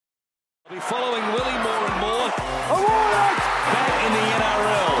Following Willie more and more. Back in the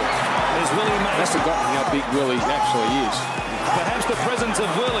NRL. There's Willie Mason. That's forgotten how big Willie actually is. Perhaps the presence of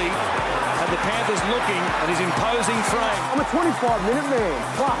Willie and the Panthers looking at his imposing frame. I'm a 25-minute man.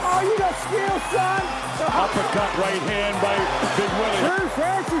 Oh, you got skill, son. Uppercut right hand by Big Willie. Too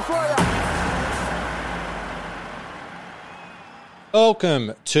fancy for you.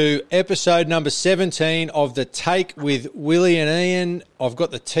 Welcome to episode number 17 of The Take with Willie and Ian. I've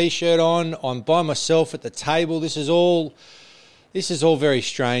got the T-shirt on. I'm by myself at the table. This is all very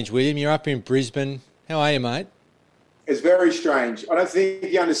strange, William. You're up in Brisbane. How are you, mate? It's very strange. I don't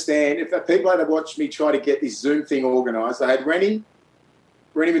think you understand. If people had watched me try to get this Zoom thing organised, I had Rennie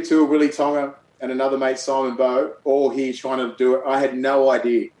Matua, Willie Tonga, and another mate, Simon Bowe, all here trying to do it. I had no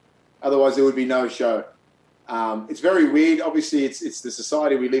idea. Otherwise, there would be no show. It's very weird. Obviously, it's the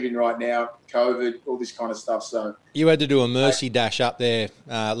society we live in right now, COVID, all this kind of stuff. So you had to do a mercy dash up there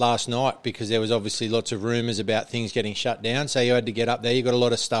last night because there was obviously lots of rumours about things getting shut down. So you had to get up there. You got a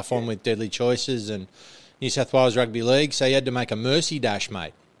lot of stuff on with Deadly Choices and New South Wales Rugby League. So you had to make a mercy dash,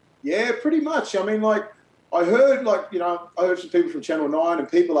 mate. Yeah, pretty much. I mean, I heard some people from Channel 9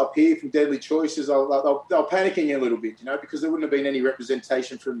 and people up here from Deadly Choices. They were panicking a little bit, because there wouldn't have been any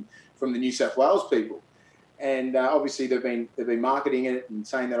representation from the New South Wales people. And obviously they've been marketing it and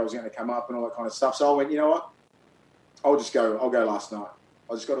saying that I was going to come up and all that kind of stuff. So I went, you know what? I'll go last night.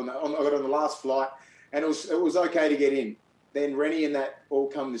 I just got I got on the last flight, and it was okay to get in. Then Rennie and that all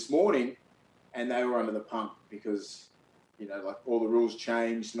come this morning, and they were under the pump because all the rules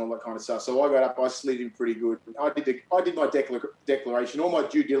changed and all that kind of stuff. So I got up, I slid in pretty good. I did my declaration, all my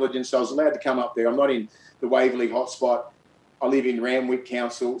due diligence. So I was allowed to come up there. I'm not in the Waverley hotspot. I live in Randwick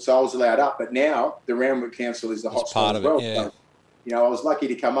Council, so I was allowed up. But now the Randwick Council is the hotspot as well. Yeah. So, I was lucky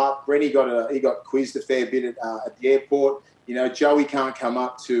to come up. Rennie got quizzed a fair bit at the airport. Joey can't come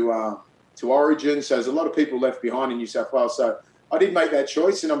up to Origin, so there's a lot of people left behind in New South Wales. So I did make that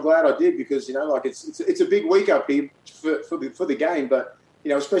choice, and I'm glad I did because it's a big week up here for the game. But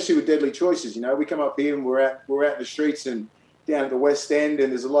especially with Deadly Choices, we come up here and we're out in the streets and down at the West End,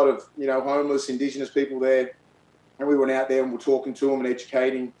 and there's a lot of homeless Indigenous people there. And we went out there and we're talking to them and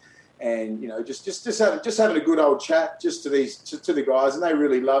educating, and just having a good old chat just to the guys, and they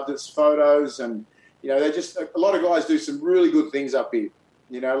really loved it. Photos, and they just a lot of guys do some really good things up here.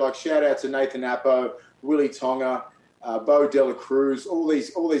 Like shout out to Nathan Appo, Willie Tonga, Bo Dela Cruz, all these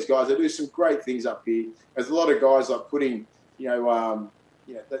guys. They do some great things up here. There's a lot of guys like putting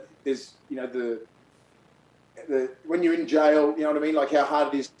there's when you're in jail, you know what I mean? Like how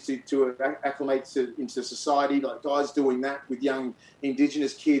hard it is to acclimate into society. Like guys doing that with young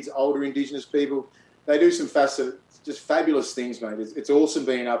Indigenous kids, older Indigenous people. They do some just fabulous things, mate. It's awesome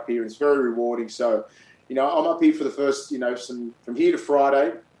being up here. It's very rewarding. So, I'm up here for the first, from here to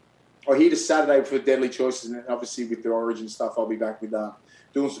Friday, or here to Saturday for Deadly Choices. And obviously with the Origin stuff, I'll be back with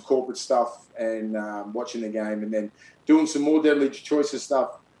doing some corporate stuff and watching the game, and then doing some more Deadly Choices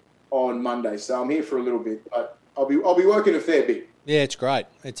stuff on Monday. So I'm here for a little bit, but I'll be working a fair bit. Yeah, it's great.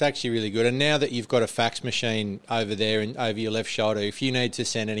 It's actually really good. And now that you've got a fax machine over there and over your left shoulder, if you need to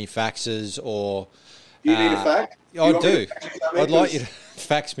send any faxes or... You need a fax? I do. I'd like you to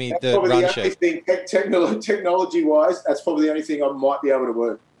fax me the run sheet. Technology-wise, that's probably the only thing I might be able to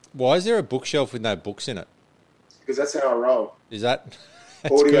work. Why is there a bookshelf with no books in it? Because that's how I roll. Is that...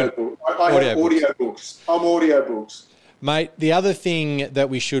 Audio book. I have audio books. I'm audio books. Mate, the other thing that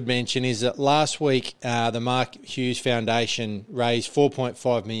we should mention is that last week the Mark Hughes Foundation raised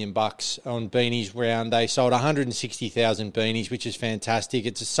 $4.5 million on Beanies Round. They sold 160,000 beanies, which is fantastic.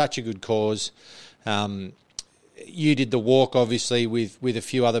 It's such a good cause. You did the walk, obviously, with a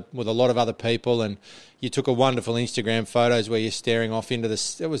lot of other people, and you took a wonderful Instagram photos where you're staring off into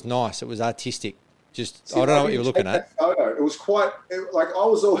the. It was nice. It was artistic. I don't know what you were looking at. Photo. It was quite It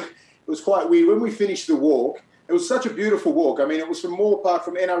was quite weird when we finished the walk. It was such a beautiful walk. I mean, it was from Moore Park,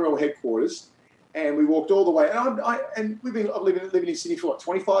 from NRL headquarters, and we walked all the way. And I've living in Sydney for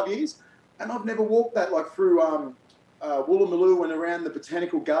 25 years, and I've never walked that through Woolloomooloo and around the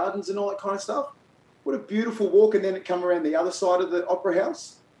botanical gardens and all that kind of stuff. What a beautiful walk! And then it come around the other side of the Opera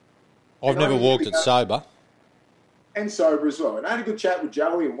House. I've never walked it sober. And sober as well. And I had a good chat with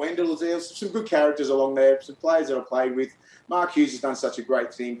Joey and Wendell. There's some good characters along there, some players that I played with. Mark Hughes has done such a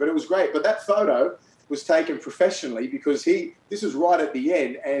great thing, but it was great. But that photo was taken professionally because this was right at the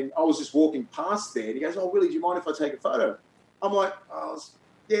end, and I was just walking past there, and he goes, "Oh, Willie, do you mind if I take a photo?" I'm like,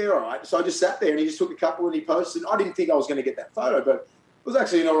 yeah, all right. So I just sat there, and he just took a couple, and he posted. I didn't think I was going to get that photo, but it was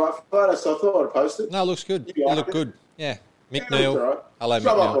actually an all right photo, so I thought I'd post it. No, it looks good. You look good. Yeah. Mick Neal. Right. Hello, Mick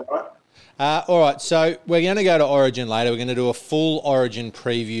Neal. Neal. Right. All right, so we're going to go to Origin later. We're going to do a full Origin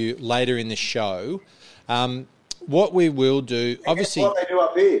preview later in the show. What we will do, obviously... What they do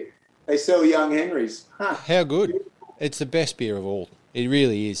up here, they sell Young Henrys. Huh. How good. It's the best beer of all. It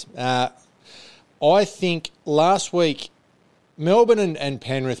really is. I think last week, Melbourne and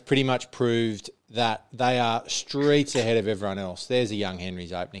Penrith pretty much proved that they are streets ahead of everyone else. There's a Young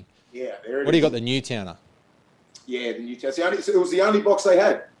Henry's opening. Yeah, there it is. What do you got, the Newtowner? Yeah, the Newtowner. It was the only box they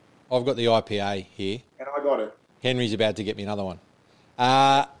had. I've got the IPA here. And I got it. Henry's about to get me another one.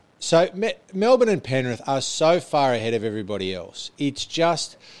 So Melbourne and Penrith are so far ahead of everybody else. It's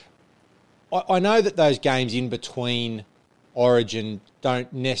just... I know that those games in between Origin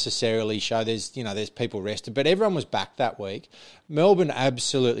don't necessarily show there's people rested, but everyone was back that week. Melbourne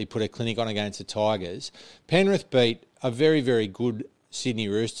absolutely put a clinic on against the Tigers. Penrith beat a very, very good Sydney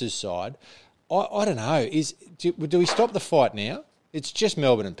Roosters side. I don't know. Do we stop the fight now? It's just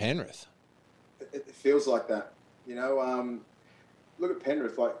Melbourne and Penrith. It feels like that. Look at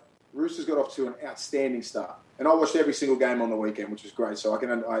Penrith. Like, Roosters got off to an outstanding start. And I watched every single game on the weekend, which was great. So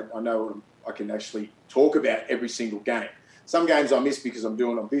I know I can actually talk about every single game. Some games I miss because I'm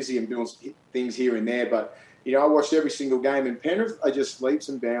busy and doing things here and there. But, I watched every single game. And Penrith are just leaps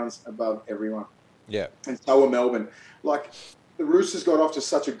and bounds above everyone. Yeah. And so are Melbourne. Like, the Roosters got off to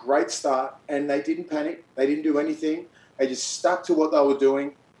such a great start and they didn't panic. They didn't do anything. They just stuck to what they were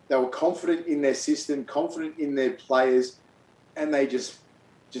doing. They were confident in their system, confident in their players, and they just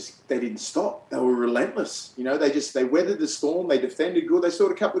they didn't stop. They were relentless. They weathered the storm. They defended good. They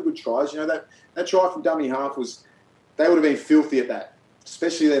scored a couple of good tries. That try from dummy half they would have been filthy at that,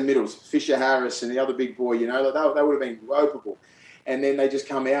 especially their middles, Fisher Harris and the other big boy. They would have been ropeable. And then they just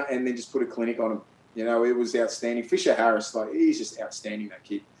come out and then just put a clinic on them. It was outstanding. Fisher Harris, he's just outstanding, that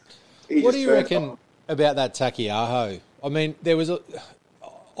kid. What do you reckon about that Takiaho? I mean, there was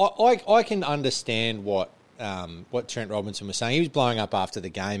I can understand what Trent Robinson was saying. He was blowing up after the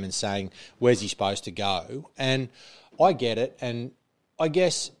game and saying, where's he supposed to go? And I get it. And I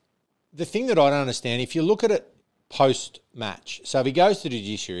guess the thing that I don't understand, if you look at it post-match, so if he goes to the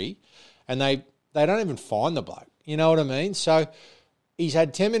judiciary and they don't even find the bloke, you know what I mean? So he's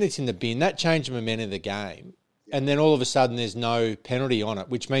had 10 minutes in the bin. That changed the momentum of the game. And then all of a sudden there's no penalty on it,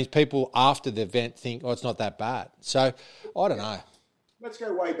 which means people after the event think, it's not that bad. So I don't know. Let's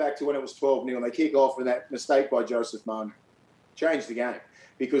go way back to when it was 12-0 and they kick off and that mistake by Joseph Manu changed the game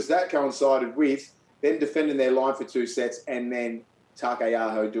because that coincided with them defending their line for 2 sets and then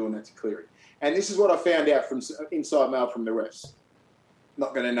Takiaho doing that to Cleary. And this is what I found out from inside mail from the refs.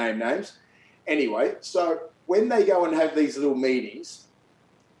 Not going to name names. Anyway, so when they go and have these little meetings,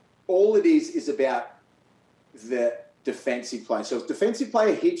 all it is about the defensive play. So if defensive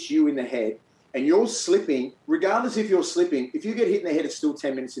player hits you in the head and you're slipping, regardless if you're slipping, if you get hit in the head, it's still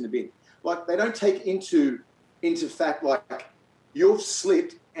 10 minutes in the bin. Like, they don't take into fact, like, you've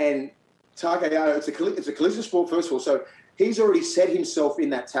slipped and Takiaho, it's a collision sport, first of all, so he's already set himself in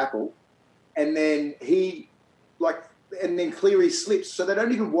that tackle and then Cleary slips. So they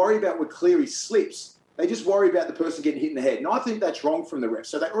don't even worry about when Cleary slips. They just worry about the person getting hit in the head. And I think that's wrong from the refs.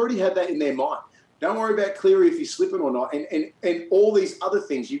 So they already have that in their mind. Don't worry about Cleary if he's slipping or not. And all these other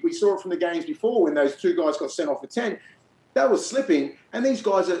things. We saw it from the games before when those 2 guys got sent off for 10. That was slipping. And these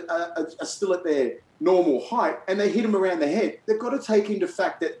guys are still at their normal height and they hit them around the head. They've got to take into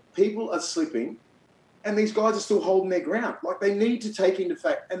fact that people are slipping and these guys are still holding their ground. Like, they need to take into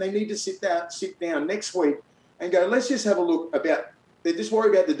fact and they need to sit down next week and go, let's just have a look about... They just worry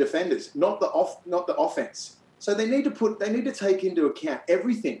about the defenders, not the offense. So they need to take into account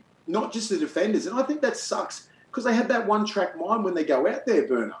everything, not just the defenders. And I think that sucks because they have that one-track mind when they go out there,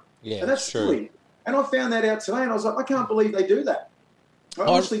 Burner. Yeah, and that's silly. And I found that out today, and I was like, I can't believe they do that. I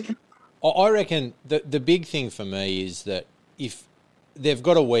honestly can't. I reckon the big thing for me is that if they've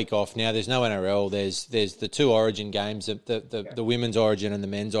got a week off now, there's no NRL, there's the 2 Origin games, the women's Origin and the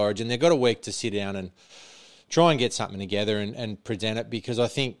men's Origin. They've got a week to sit down and try and get something together and present it because I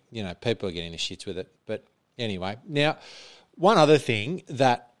think, people are getting the shits with it. But anyway, now, one other thing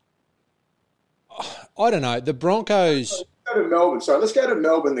that, I don't know, the Broncos... Let's go to Melbourne. Let's go to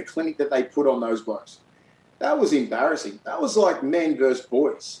Melbourne, the clinic that they put on those blokes. That was embarrassing. That was like men versus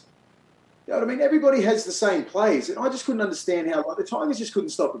boys. You know what I mean? Everybody has the same plays, and I just couldn't understand how the Tigers just couldn't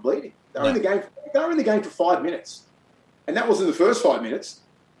stop the bleeding. They were in the game for 5 minutes, and that wasn't the first 5 minutes.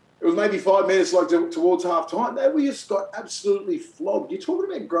 It was maybe 5 minutes towards half time. They just got absolutely flogged. You're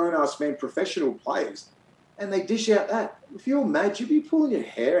talking about grown-ass men, professional players, and they dish out that. If you're mad, you'd be pulling your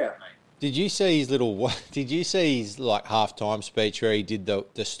hair out, mate. Did you see his halftime speech where he did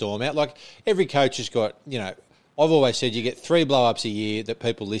the storm out? Like, every coach has got, I've always said you get 3 blow-ups a year that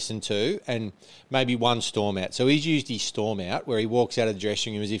people listen to and maybe 1 storm out. So he's used his storm out where he walks out of the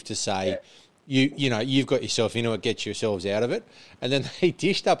dressing room as if to say, you've got yourself into it, get yourselves out of it. And then they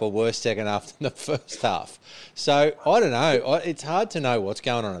dished up a worse second half than the first half. So I don't know. It's hard to know what's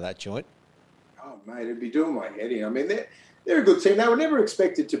going on at that joint. Oh, mate, it'd be doing my head in. I mean, they're a good team. They were never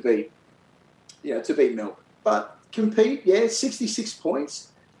expected to beat Melbourne. But compete, 66 points.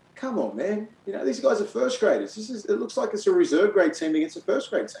 Come on, man. These guys are first graders. It looks like it's a reserve grade team against a first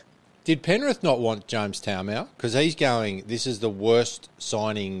grade team. Did Penrith not want James Taumau? Because he's going, this is the worst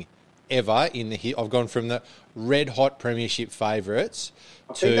signing ever in the I've gone from the red-hot premiership favourites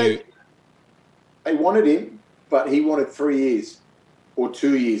to... They wanted him, but he wanted 3 years or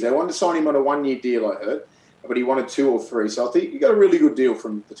 2 years. They wanted to sign him on a 1-year deal, I heard, but he wanted 2 or 3. So I think he got a really good deal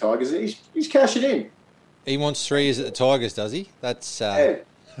from the Tigers, and he's cashing in. He wants 3 years at the Tigers, does he? That's...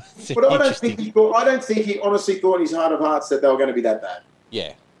 But I don't think he honestly thought in his heart of hearts that they were going to be that bad.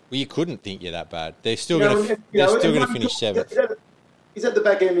 Yeah. Well, you couldn't think you're that bad. They're still going to finish 7th. He's at the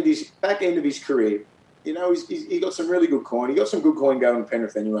back end of his career. He got some really good coin. He got some good coin going in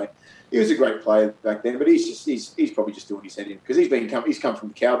Penrith anyway. He was a great player back then, but he's probably just doing his head in because he's come from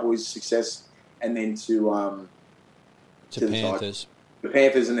the Cowboys' success and then to Panthers. The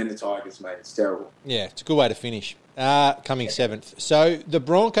Panthers and then the Tigers, mate. It's terrible. Yeah, it's a good way to finish. Coming 7th. So the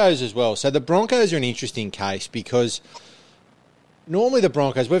Broncos as well. So the Broncos are an interesting case because normally the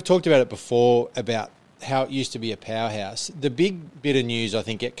Broncos, we've talked about it before, about how it used to be a powerhouse. The big bit of news I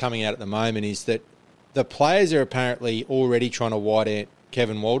think coming out at the moment is that the players are apparently already trying to wide out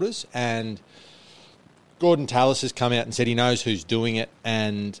Kevin Walters, and Gordon Tallis has come out and said he knows who's doing it,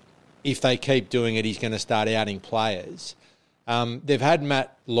 and if they keep doing it, he's going to start outing players. They've had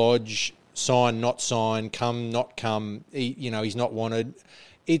Matt Lodge sign, not sign, come, not come. He's not wanted.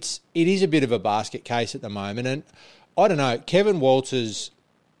 It is a bit of a basket case at the moment, and I don't know. Kevin Walters,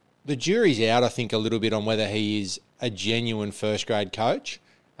 the jury's out, I think, a little bit on whether he is a genuine first grade coach.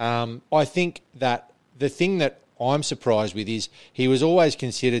 I think that the thing that I'm surprised with is he was always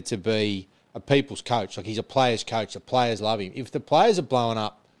considered to be a people's coach. Like, he's a player's coach. The players love him. If the players are blowing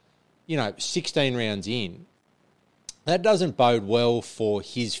up, 16 rounds in, that doesn't bode well for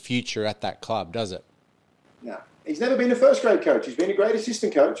his future at that club, does it? No. He's never been a first grade coach. He's been a great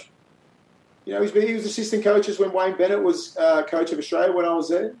assistant coach. He was assistant coaches when Wayne Bennett was coach of Australia when I was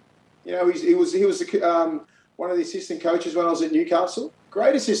there. He was one of the assistant coaches when I was at Newcastle.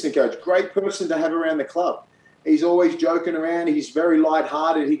 Great assistant coach, great person to have around the club. He's always joking around. He's very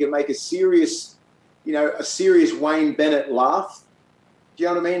lighthearted. He can make a serious Wayne Bennett laugh. Do you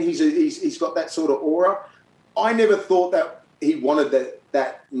know what I mean? He's got that sort of aura. I never thought that he wanted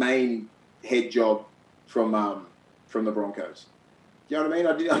that main head job from the Broncos. Do you know what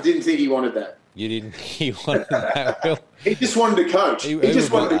I mean? I didn't think he wanted that. You didn't. He wanted that. Will. He just wanted to coach. He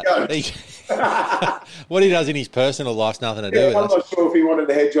just wanted to coach. What he does in his personal life's nothing to do with it. I'm not sure if he wanted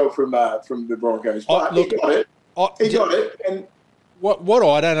the head job from the Broncos, but he got it. He got it. And what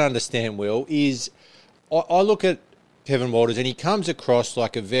I don't understand, Will, is I look at Kevin Walters and he comes across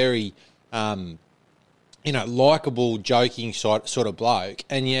like a very, likeable, joking sort of bloke,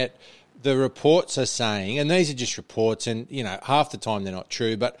 and yet the reports are saying, and these are just reports, and half the time they're not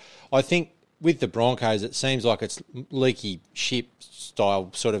true, but I think with the Broncos, it seems like it's leaky ship style,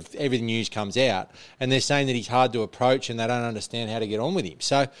 sort of every news comes out, and they're saying that he's hard to approach and they don't understand how to get on with him.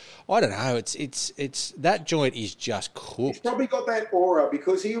 So I don't know. It's that joint is just cooked. He's probably got that aura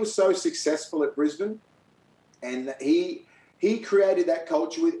because he was so successful at Brisbane, and he created that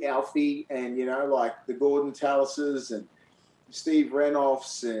culture with Alfie and like the Gordon Tallises and Steve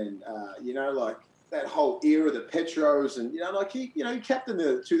Renoffs and like that whole era, the Petros, and he captained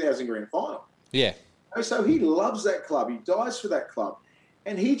the 2000 grand final. Yeah. So he loves that club. He dies for that club.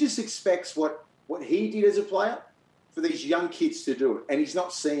 And he just expects what he did as a player for these young kids to do it. And he's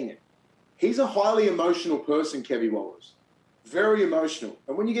not seeing it. He's a highly emotional person, Kevin Walters. Very emotional.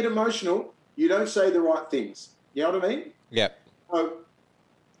 And when you get emotional, you don't say the right things. You know what I mean? Yeah. So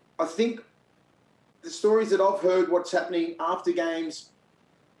I think the stories that I've heard, what's happening after games,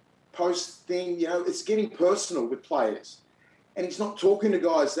 post thing, it's getting personal with players. And he's not talking to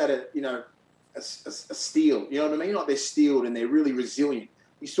guys that are, a steal. You know what I mean? Like they're steeled and they're really resilient.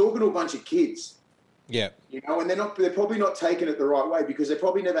 He's talking to a bunch of kids. Yeah. And they're probably not taking it the right way because they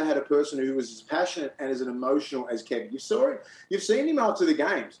probably never had a person who was as passionate and as emotional as Kevin. You've seen him after the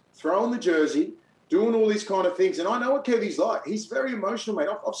games, throwing the jersey, doing all these kind of things. And I know what Kevy's like. He's very emotional, mate.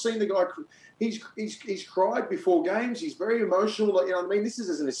 I've seen the guy. He's cried before games. He's very emotional. You know what I mean? This is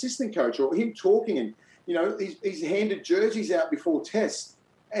as an assistant coach or him talking and, he's handed jerseys out before tests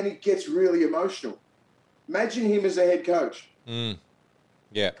and he gets really emotional. Imagine him as a head coach.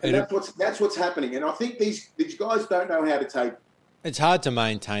 Yeah. And that's what's happening. And I think these guys don't know how to take. It's hard to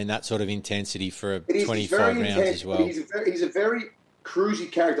maintain that sort of intensity for 25 rounds as well. He's a very cruisy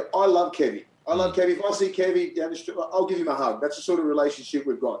character. I love Kevy. I love Kevy. If I see Kevy down the street, I'll give him a hug. That's the sort of relationship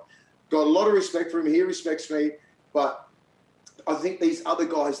we've got. Got a lot of respect for him. He respects me. But I think these other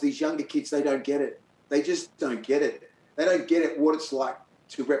guys, these younger kids, they don't get it. They just don't get it. They don't get it what it's like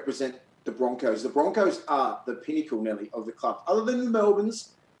to represent the Broncos. The Broncos are the pinnacle, Nelly, of the club. Other than the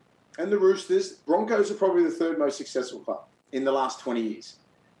Melbournes and the Roosters, Broncos are probably the third most successful club in the last 20 years.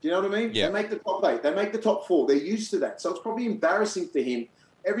 Do you know what I mean? Yeah. They make the top 8. They make the top 4. They're used to that. So it's probably embarrassing for him.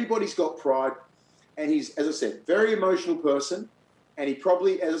 Everybody's got pride. And he's, as I said, very emotional person. And he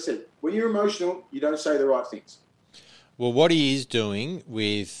probably, as I said, when you're emotional, you don't say the right things. Well, what he is doing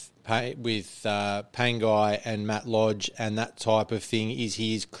with Pangai and Matt Lodge and that type of thing is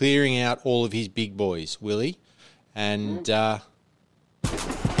he's clearing out all of his big boys, Willie. And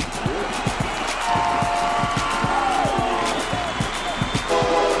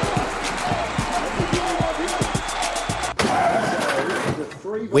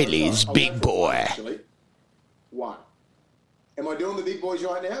Willie's big boy. Actually, one. Am I doing the big boys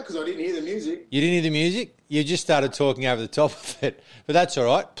right now? Because I didn't hear the music. You didn't hear the music? You just started talking over the top of it. But that's all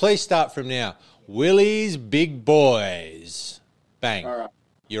right. Please start from now. Willie's big boys. Bang. All right.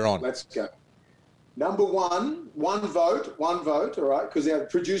 You're on. Let's go. Number one vote, all right? Because our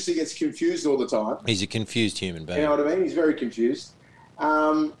producer gets confused all the time. He's a confused human being. You know what I mean? He's very confused.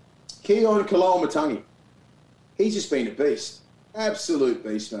 Keon Kaloamatangi. He's just been a beast. Absolute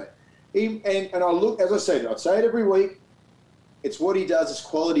beast, mate. And I look, as I said, I'd say it every week, it's what he does, it's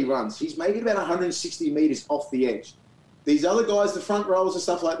quality runs. He's making about 160 metres off the edge. These other guys, the front rows and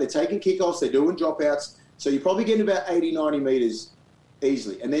stuff like that, they're taking kickoffs, they're doing dropouts, so you're probably getting about 80, 90 metres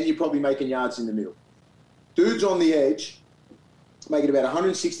easily, and then you're probably making yards in the middle. Dude's on the edge, making about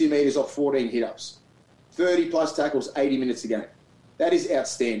 160 metres off 14 hit-ups. 30-plus tackles, 80 minutes a game. That is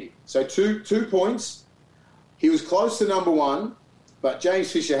outstanding. So two points. He was close to number one, but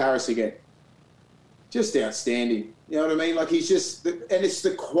James Fisher-Harris again. Just outstanding. You know what I mean? Like he's just, and it's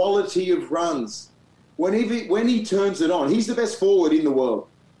the quality of runs. When he turns it on, he's the best forward in the world.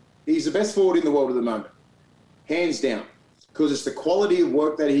 He's the best forward in the world at the moment, hands down, because it's the quality of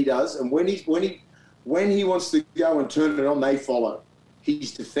work that he does. And when he wants to go and turn it on, they follow.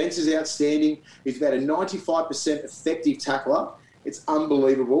 His defense is outstanding. He's about a 95% effective tackler. It's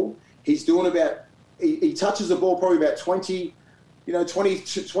unbelievable. He's doing about, he touches the ball probably about 20 to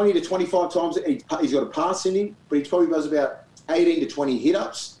 25 times. He's got a pass in him, but he probably does about 18 to 20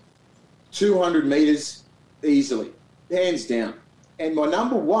 hit-ups, 200 metres easily, hands down. And my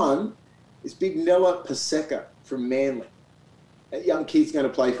number one is Big Nella Paseka from Manly. That young kid's going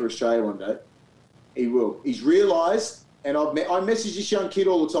to play for Australia one day. He will. He's realised, and I message this young kid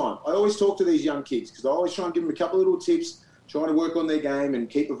all the time. I always talk to these young kids because I always try and give them a couple of little tips, trying to work on their game and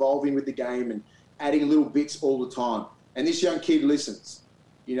keep evolving with the game and adding little bits all the time. And this young kid listens.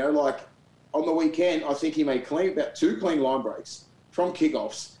 You know, like on the weekend, I think he made about 2 clean line breaks from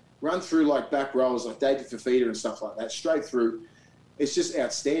kickoffs, run through like back rows like David Fafita and stuff like that, straight through. It's just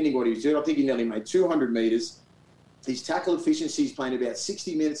outstanding what he's doing. I think he nearly made 200 metres. His tackle efficiency is playing about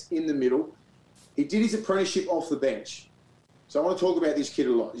 60 minutes in the middle. He did his apprenticeship off the bench. So I want to talk about this kid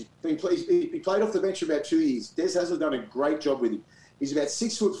a lot. He played off the bench for about 2 years. Des Hasler done a great job with him. He's about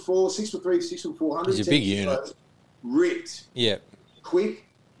 6'4", 6'3", 6'4", He's a big unit. Ripped. Yeah. Quick,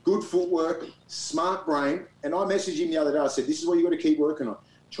 good footwork, smart brain. And I messaged him the other day. I said, this is what you've got to keep working on.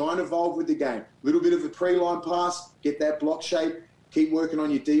 Try and evolve with the game. A little bit of a pre-line pass, get that block shape, keep working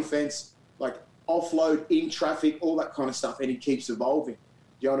on your defense, like offload in traffic, all that kind of stuff. And he keeps evolving.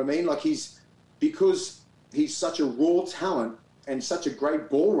 You know what I mean? Like because he's such a raw talent and such a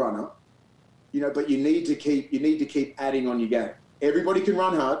great ball runner, you know, but you need to keep adding on your game. Everybody can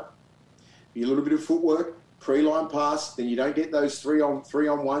run hard. A little bit of footwork, pre-line pass, then you don't get those three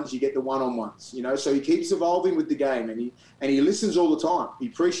on ones, you get the one-on-ones, you know. So he keeps evolving with the game, and he listens all the time. He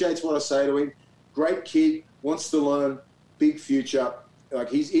appreciates what I say to him. Great kid, wants to learn, big future. Like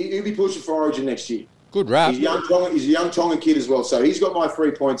he'll be pushing for Origin next year. Good rap. He's a young Tonga kid as well, so he's got my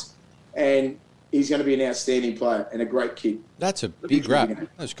 3 points, and he's going to be an outstanding player and a great kid. That's a big rap.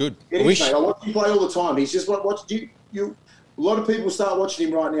 That's good. Mate. I watch him play all the time. He's just you. A lot of people start watching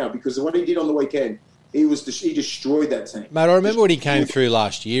him right now because of what he did on the weekend. He destroyed that team. Mate, I remember when he came through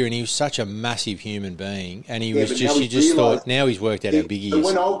last year, and he was such a massive human being, and he was just. You just thought now he's worked out how big he is.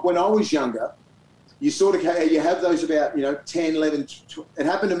 When I was younger, you sort of have those about 10, 11. It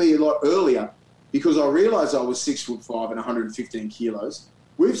happened to me a lot earlier because I realised I was 6'5" and 115 kilos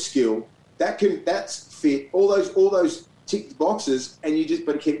with skill that's fit all those tick boxes, and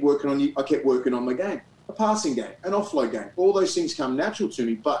but I kept working on my game, a passing game, an offload game. All those things come natural to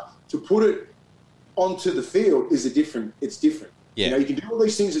me, but to put it onto the field it's different. Yeah. You can do all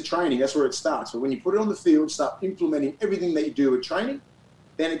these things at training. That's where it starts. But when you put it on the field, start implementing everything that you do at training,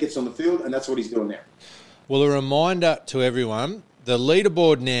 then it gets on the field, and that's what he's doing now. Well, a reminder to everyone, the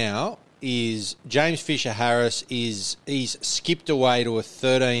leaderboard now is James Fisher-Harris he's skipped away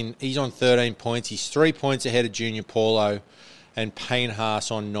to he's on 13 points. He's 3 points ahead of Junior Paulo and Payne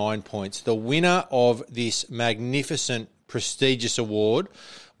Haas on 9 points. The winner of this magnificent, prestigious award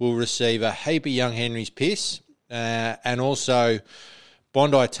will receive a heap of Young Henry's piss, and also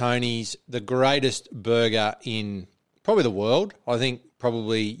Bondi Tony's, the greatest burger in probably the world. I think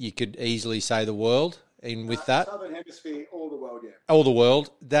probably you could easily say the world with that. Southern Hemisphere, all the world, yeah. All the world.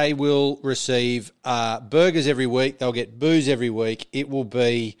 They will receive burgers every week. They'll get booze every week. It will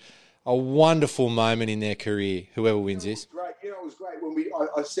be a wonderful moment in their career, whoever wins this. Great. It was great when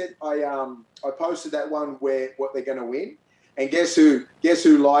I posted that one where what they're going to win. And guess who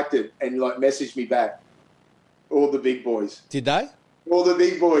liked it and messaged me back? All the big boys. Did they? All the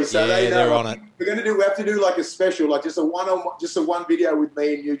big boys. So yeah, they know they're on it. We have to do like a special, like just a one video with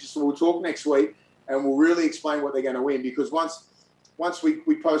me and you. We'll talk next week and we'll really explain what they're going to win, because once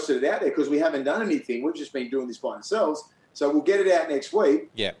we posted it out there, because we haven't done anything, we've just been doing this by ourselves. So we'll get it out next week.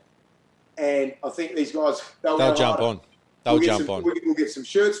 Yeah. And I think these guys they'll jump on. We'll get some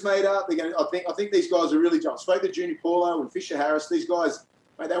shirts made up. I think these guys are really jumping. Spoke to Junior Paulo and Fisher-Harris. These guys,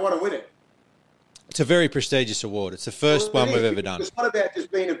 mate, they want to win it. It's a very prestigious award. It's the first one we've ever done. It's not about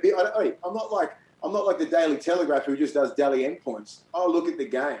just being a bit. I'm not like the Daily Telegraph who just does daily endpoints. I look at the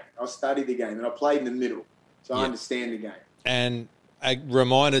game. I study the game, and I played in the middle, so I understand the game. And a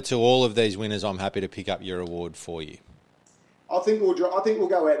reminder to all of these winners, I'm happy to pick up your award for you. I think we'll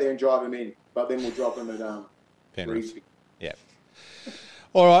go out there and drive them in, but then we'll drop them at Penrith. Yeah.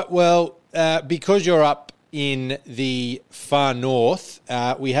 All right. Well, because you're up in the far north,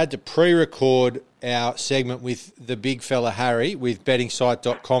 we had to pre-record our segment with the big fella Harry with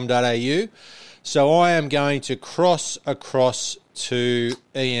bettingsite.com.au. So I am going to cross across to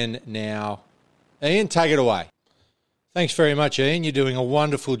Ian now. Ian, take it away. Thanks very much, Ian. You're doing a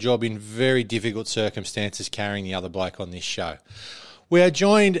wonderful job in very difficult circumstances carrying the other bloke on this show. We are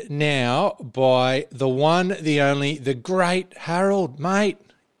joined now by the one, the only, the great Harold. Mate,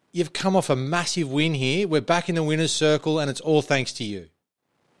 you've come off a massive win here. We're back in the winner's circle, and it's all thanks to you.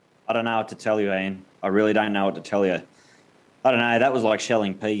 I don't know what to tell you, Ian. I really don't know what to tell you. I don't know. That was like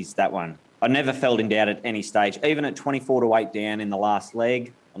shelling peas, that one. I never felt in doubt at any stage. Even at 24-8 down in the last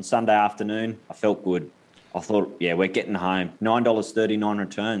leg on Sunday afternoon, I felt good. I thought, yeah, we're getting home. $9.39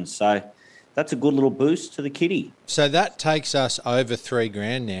 returns. So that's a good little boost to the kitty. So that takes us over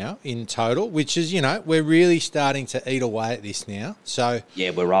 $3,000 now in total, which is, we're really starting to eat away at this now. So yeah,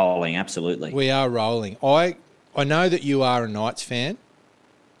 we're rolling, absolutely. We are rolling. I know that you are a Knights fan,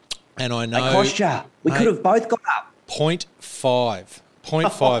 and I know... They cost you. We could have both got up. 0.5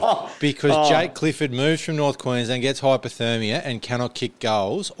 because Jake Clifford moves from North Queensland, gets hypothermia and cannot kick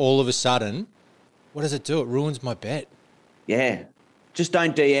goals. All of a sudden, what does it do? It ruins my bet. Yeah. Just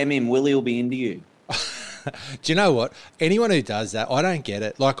don't DM him. Willie will be into you. Do you know what? Anyone who does that, I don't get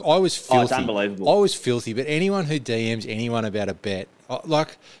it. Like, I was filthy. Oh, it's unbelievable. I was filthy, but anyone who DMs anyone about a bet,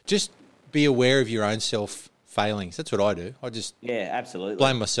 just be aware of your own self-failings. That's what I do. I just absolutely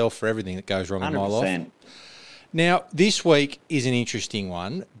blame myself for everything that goes wrong 100%. In my life. Now, this week is an interesting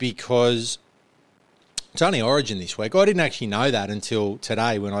one because it's only Origin this week. I didn't actually know that until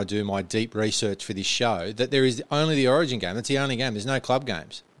today when I do my deep research for this show, that there is only the Origin game. That's the only game. There's no club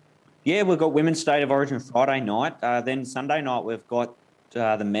games. Yeah, we've got Women's State of Origin Friday night. Then Sunday night we've got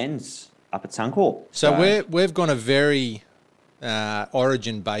the men's up at Suncorp. So we've gone a very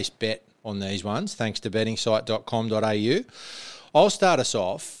Origin-based bet on these ones, thanks to bettingsite.com.au. I'll start us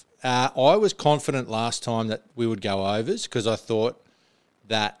off. I was confident last time that we would go overs because I thought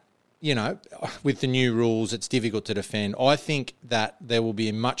that, with the new rules, it's difficult to defend. I think that there will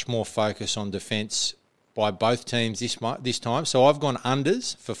be much more focus on defence by both teams this time. So I've gone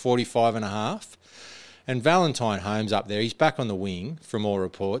unders for 45.5. And Valentine Holmes up there, he's back on the wing from all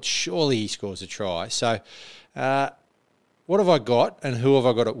reports. Surely he scores a try. So what have I got and who have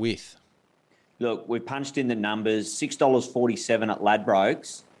I got it with? Look, we punched in the numbers, $6.47 at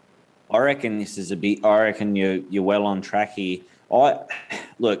Ladbrokes. I reckon this is I reckon you're well on track here.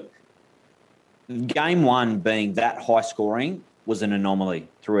 Look, game one being that high scoring was an anomaly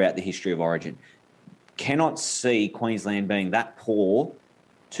throughout the history of Origin. Cannot see Queensland being that poor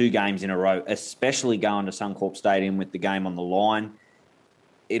 2 games in a row, especially going to Suncorp Stadium with the game on the line.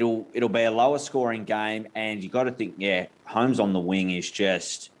 it'll be a lower scoring game, and you got to think, Holmes on the wing is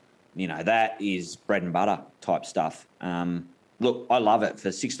just, that is bread and butter type stuff. Look, I love it for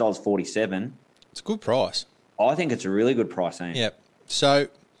 $6.47. It's a good price. I think it's a really good price, Ian. Yep. So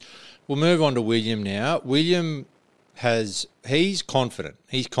we'll move on to William now. William he's confident.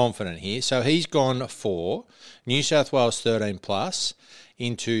 He's confident here. So he's gone for New South Wales 13 plus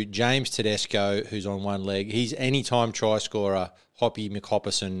into James Tedesco, who's on one leg. He's anytime try scorer, Hoppy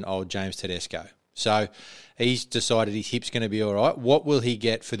McHopperson, old James Tedesco. So he's decided his hip's going to be all right. What will he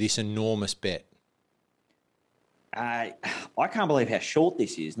get for this enormous bet? I can't believe how short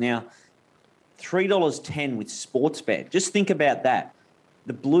this is. Now, $3.10 with Sportsbet. Just think about that.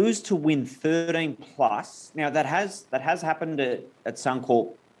 The Blues to win 13 plus. Now, that has happened at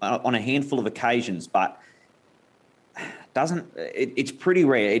Suncorp on a handful of occasions, but it's pretty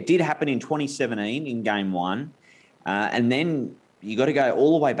rare. It did happen in 2017 in Game 1, and then you got to go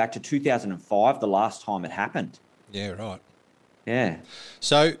all the way back to 2005, the last time it happened. Yeah, right. Yeah.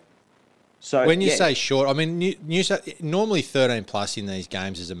 So when you say short, I mean, normally 13 plus in these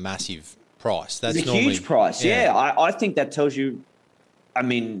games is a massive price. That's it's a huge price. Yeah. I think that tells you, I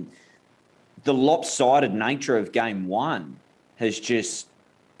mean, the lopsided nature of Game 1 has just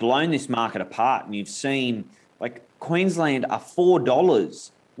blown this market apart. And you've seen, like, Queensland are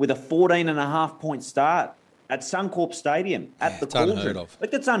 $4 with a 14.5-point start at Suncorp Stadium at the Cauldron. Unheard of.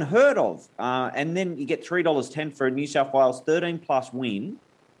 Like, that's unheard of. And then you get $3.10 for a New South Wales 13-plus win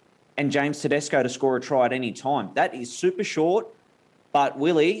and James Tedesco to score a try at any time. That is super short. But,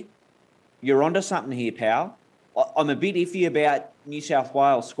 Willie, you're onto something here, pal. I'm a bit iffy about New South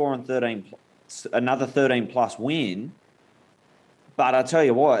Wales scoring another 13-plus win. But I tell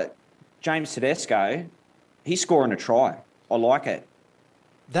you what, James Tedesco, he's scoring a try. I like it.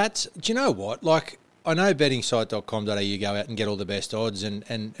 Do you know what? Like, I know bettingsite.com.au, you go out and get all the best odds and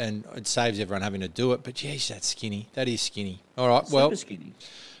it saves everyone having to do it. But, geez, that's skinny. That is skinny. All right, Super skinny.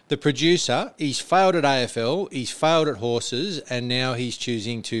 The producer, he's failed at AFL, he's failed at horses, and now he's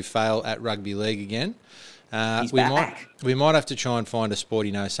choosing to fail at rugby league again. He's back. We might have to try and find a sport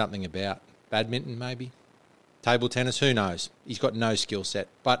he knows something about. Badminton, maybe? Table tennis, who knows? He's got no skill set.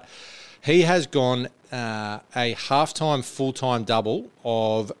 But he has gone a halftime, full-time double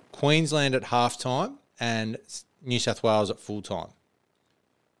of Queensland at halftime and New South Wales at full-time.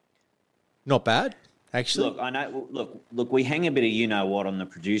 Not bad, actually. Look, I know. Look. We hang a bit of you-know-what on the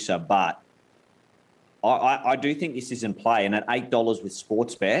producer, but I do think this is in play. And at $8 with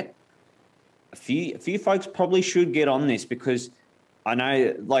Sportsbet, a few folks probably should get on this because I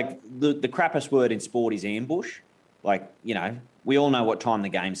know, like, the crappiest word in sport is ambush. Like, we all know what time the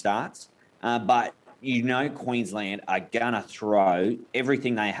game starts. But, Queensland are going to throw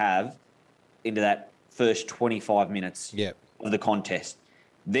everything they have into that first 25 minutes of the contest.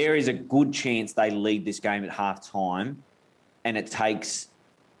 There is a good chance they lead this game at halftime and it takes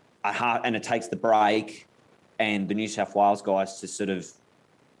the break and the New South Wales guys to sort of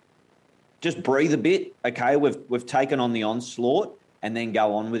just breathe a bit. Okay, we've taken on the onslaught and then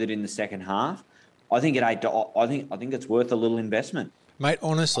go on with it in the second half. I think at $8, I think it's worth a little investment. Mate,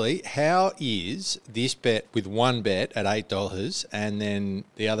 honestly, how is this bet with one bet at $8 and then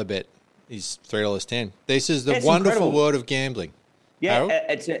the other bet is $3.10? This is the wonderful world of gambling. Yeah, Harold?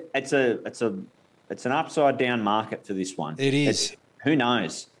 It's an upside down market for this one. It is. Who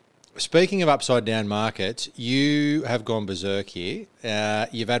knows? Speaking of upside down markets, you have gone berserk here.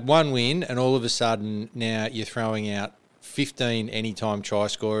 You've had one win, and all of a sudden now you're throwing out 15 anytime try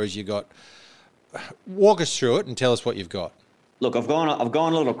scorers. Walk us through it and tell us what you've got. Look, I've gone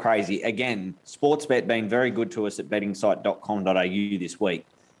a little crazy. Again, Sportsbet being very good to us at bettingsite.com.au this week.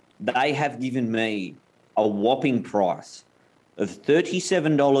 They have given me a whopping price of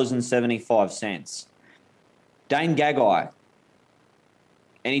 $37.75. Dane Gagai,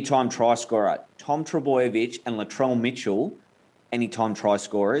 anytime try scorer. Tom Trbojevic and Latrell Mitchell, anytime try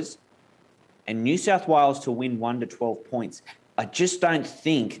scorers. And New South Wales to win 1 to 12 points. I just don't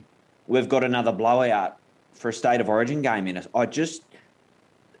think we've got another blowout for a State of Origin game in us.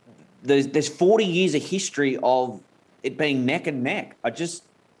 There's 40 years of history of it being neck and neck.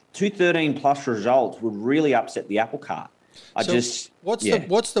 213 plus results would really upset the apple cart.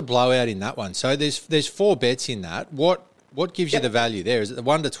 What's the blowout in that one? So there's 4 bets in that. What gives you the value there? Is it the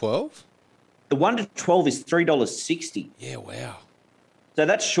 1 to 12? The 1 to 12 is $3.60. Yeah, wow. So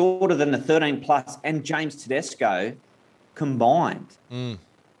that's shorter than the 13 plus and James Tedesco combined.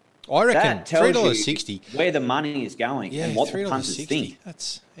 I reckon $3.60 where the money is going and what the punters think.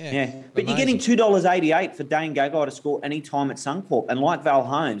 That's But amazing. you're getting $2.88 for Dane Gagai to score any time at Suncorp, and like Val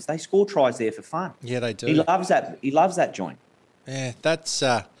Holmes, they score tries there for fun. Yeah, they do. He loves that. He loves that joint. Yeah, that's.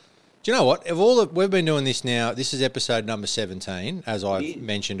 Do you know what? We've been doing this now. This is episode number 17, as I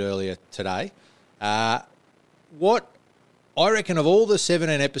mentioned earlier today. What I reckon of all the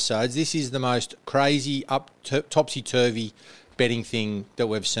 17 episodes, this is the most crazy, topsy-turvy betting thing that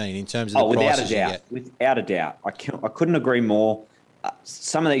we've seen in terms of the prices you get. Without a doubt. I couldn't agree more.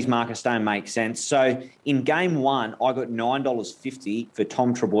 Some of these markets don't make sense. So in game one, I got $9.50 for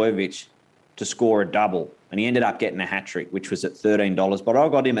Tom Trbojevic to score a double, and he ended up getting a hat-trick, which was at $13, but I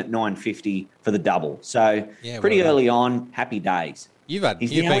got him at $9.50 for the double. So pretty early on, happy days. You've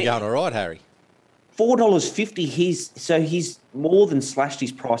been going all right, Harry. $4.50. He's more than slashed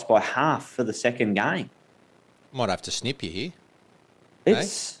his price by half for the second game. Might have to snip you here.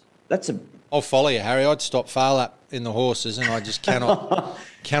 I'll follow you, Harry. I'd stop Farlap in the horses, and I just cannot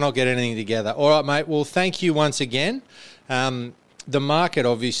get anything together. All right, mate. Well, thank you once again. The market,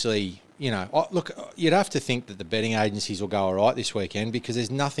 obviously, look, you'd have to think that the betting agencies will go all right this weekend because there's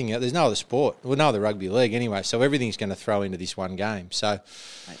nothing. There's no other sport. Well, no other rugby league anyway. So everything's going to throw into this one game. So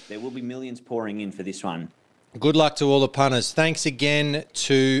mate, there will be millions pouring in for this one. Good luck to all the punters. Thanks again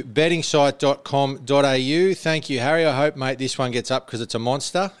to bettingsite.com.au. Thank you, Harry. I hope, mate, this one gets up because it's a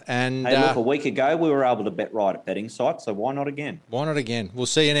monster. And hey, look, a week ago we were able to bet right at Betting Site, so why not again? Why not again? We'll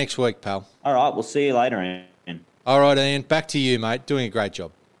see you next week, pal. All right, we'll see you later, Ian. All right, Ian. Back to you, mate. Doing a great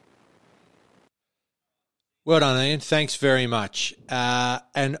job. Well done, Ian. Thanks very much.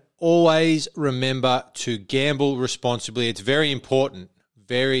 And always remember to gamble responsibly. It's very important.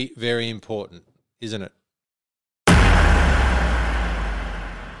 Very, very important, isn't it?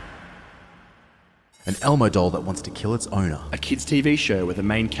 An Elmo doll that wants to kill its owner. A kids' TV show where the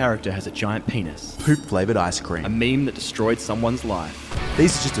main character has a giant penis. Poop-flavoured ice cream. A meme that destroyed someone's life.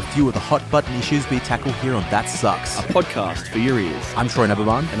 These are just a few of the hot-button issues we tackle here on That Sucks. A podcast for your ears. I'm Troy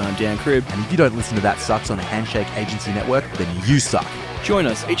Nabavan. And I'm Dan Cribb. And if you don't listen to That Sucks on Handshake Agency Network, then you suck. Join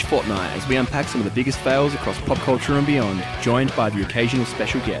us each fortnight as we unpack some of the biggest fails across pop culture and beyond, joined by the occasional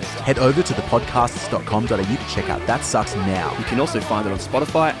special guest. Head over to thepodcasts.com.au to check out That Sucks now. You can also find it on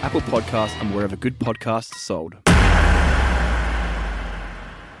Spotify, Apple Podcasts, and wherever good podcasts are sold.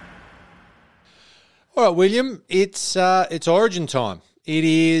 All right, William, it's Origin time. It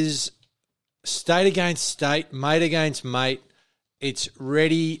is state against state, mate against mate. It's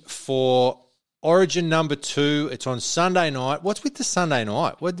ready for Origin number 2. It's on Sunday night. What's with the Sunday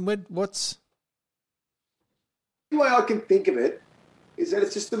night? What's... The way I can think of it is that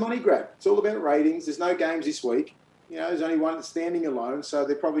it's just a money grab. It's all about ratings. There's no games this week. There's only one standing alone, so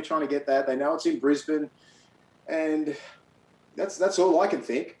they're probably trying to get that. They know it's in Brisbane, and that's all I can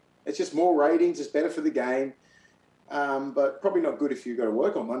think. It's just more ratings. It's better for the game, but probably not good if you've got to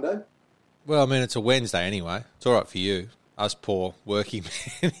work on Monday. Well, I mean, it's a Wednesday anyway. It's all right for you. Us poor working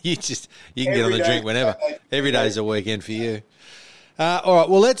men, you can get on the drink whenever. Every day is a weekend for you. All right,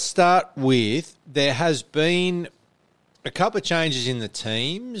 well, let's start with there has been a couple of changes in the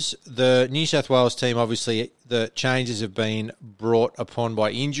teams. The New South Wales team, obviously, the changes have been brought upon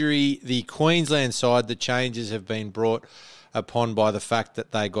by injury. The Queensland side, the changes have been brought upon by the fact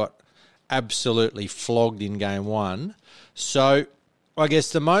that they got absolutely flogged in game one. So I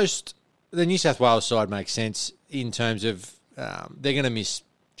guess the New South Wales side makes sense in terms of they're going to miss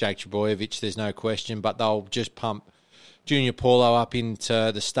Jake Trbojevic, there's no question, but they'll just pump Junior Paulo up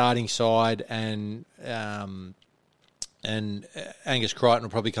into the starting side and Angus Crichton will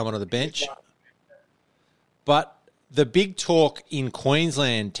probably come onto the bench. But the big talk in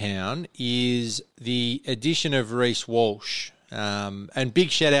Queensland town is the addition of Reece Walsh. And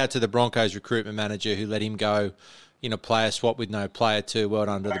big shout out to the Broncos recruitment manager who let him go in a player swap with no player too. Well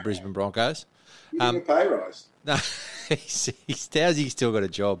done to the Brisbane Broncos. A pay rise. No, he's still got a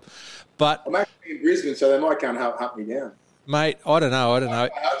job. But I'm actually in Brisbane, so they might come hunt me down. Mate, I don't know. I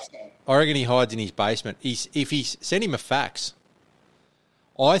hope so. I reckon he hides in his basement. If he send him a fax,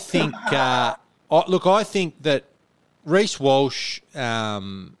 I think. I think that Reece Walsh.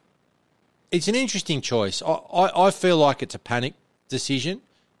 It's an interesting choice. I feel like it's a panic decision,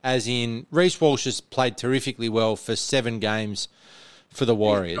 as in Reece Walsh has played terrifically well for 7 games for the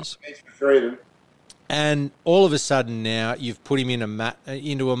Warriors. And all of a sudden now you've put him in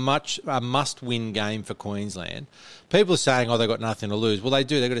into a must-win game for Queensland. People are saying, they've got nothing to lose. Well, they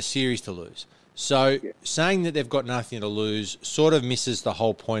do. They've got a series to lose. So saying that they've got nothing to lose sort of misses the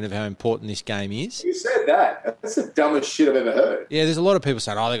whole point of how important this game is. You said that. That's the dumbest shit I've ever heard. Yeah, there's a lot of people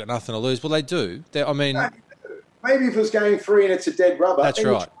saying, they've got nothing to lose. Well, they do. Maybe if it was game 3 and it's a dead rubber. That's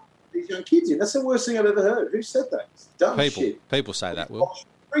right. These young kids in. That's the worst thing I've ever heard. Who said that? It's dumb shit. People say that, Will.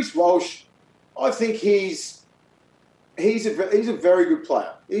 Reece Walsh, I think he's a very good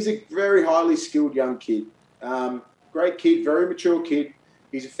player. He's a very highly skilled young kid. great kid, very mature kid.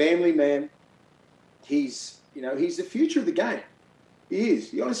 He's a family man. He's the future of the game. He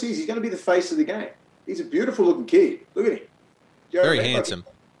is. He honestly is. He's going to be the face of the game. He's a beautiful looking kid. Look at him. Very handsome.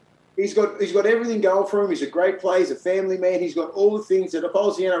 He's got everything going for him. He's a great player. He's a family man. He's got all the things that if I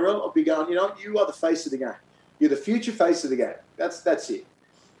was the NRL, I'd be going, you are the face of the game. You're the future face of the game. That's it.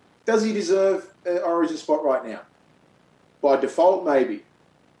 Does he deserve an Origin spot right now? By default, maybe.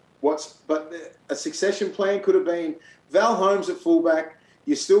 But a succession plan could have been Val Holmes at fullback.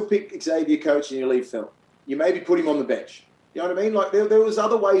 You still pick Xavier Coates and you leave Phil. You maybe put him on the bench. You know what I mean? Like there was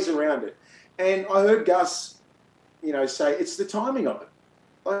other ways around it. And I heard Gus, say it's the timing of it.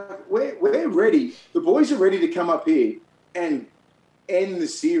 Like we're ready. The boys are ready to come up here and end the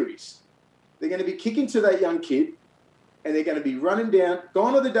series. They're going to be kicking to that young kid, and they're going to be running down.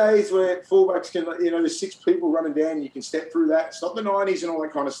 Gone are the days where fullbacks can, there's 6 people running down and you can step through that. It's not the 90s and all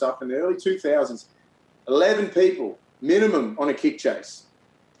that kind of stuff. In the early 2000s, 11 people minimum on a kick chase.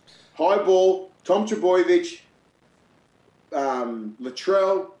 High ball, Tom Trbojevic,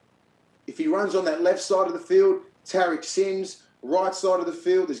 Latrell. If he runs on that left side of the field, Tarek Sims. Right side of the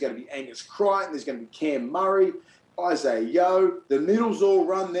field, there's going to be Angus Crichton, there's going to be Cam Murray, Isaiah Yeo. The middles all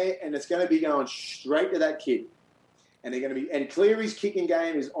run there, and it's going to be going straight to that kid. And and Cleary's kicking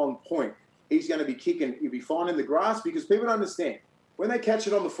game is on point. He's going to be kicking, he'll be finding the grass because people don't understand. When they catch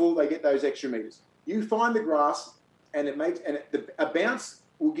it on the full, they get those extra meters. You find the grass, and a bounce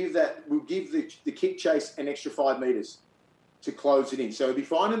will give the kick chase an extra 5 meters to close it in. So he'll be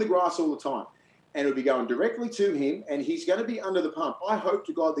finding the grass all the time. And it'll be going directly to him, and he's going to be under the pump. I hope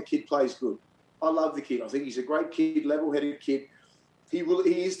to God the kid plays good. I love the kid. I think he's a great kid, level-headed kid. He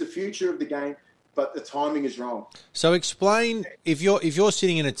is the future of the game, but the timing is wrong. So explain, if you're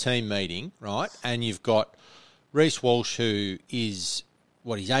sitting in a team meeting, right, and you've got Reece Walsh, who is,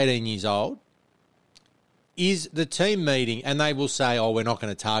 he's 18 years old, is the team meeting, and they will say, we're not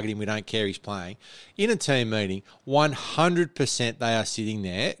going to target him, we don't care he's playing. In a team meeting, 100% they are sitting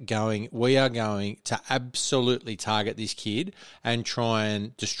there going, we are going to absolutely target this kid and try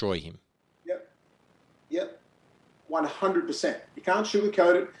and destroy him. Yep. 100%. You can't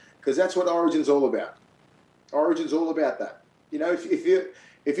sugarcoat it because that's what Origin's all about. Origin's all about that.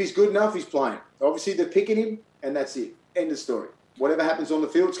 If he's good enough, he's playing. Obviously, they're picking him, and that's it. End of story. Whatever happens on the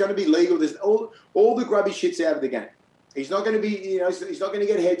field, it's going to be legal. There's all the grubby shit's out of the game. He's not going to be, he's not going to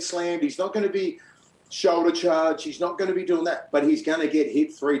get head slammed. He's not going to be shoulder charged. He's not going to be doing that. But he's going to get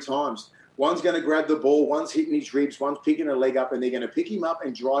hit 3 times. One's going to grab the ball. One's hitting his ribs. One's picking a leg up, and they're going to pick him up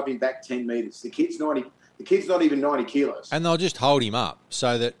and drive him back 10 meters. The kid's not even 90 kilos. And they'll just hold him up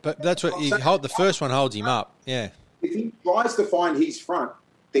so that. But that's what the first one holds him up. Yeah. If he tries to find his front,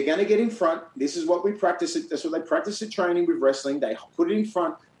 they're going to get in front. This is what we practice. That's what they practice at training with wrestling. They put it in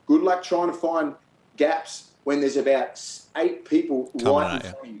front. Good luck trying to find gaps when there's about 8 people right in front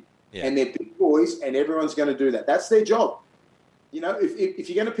of you. Yeah. And they're big boys, and everyone's going to do that. That's their job. If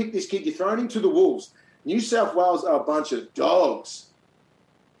you're going to pick this kid, you're throwing him to the wolves. New South Wales are a bunch of dogs.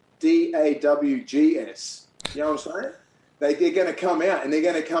 DAWGS. You know what I'm saying? They're going to come out, and they're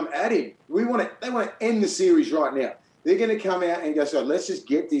going to come at him. They want to end the series right now. They're going to come out and go, so let's just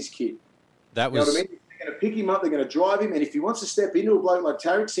get this kid. You know what I mean? They're going to pick him up. They're going to drive him. And if he wants to step into a bloke like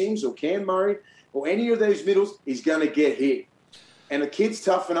Tarek Sims or Cam Murray or any of those middles, he's going to get hit. And the kid's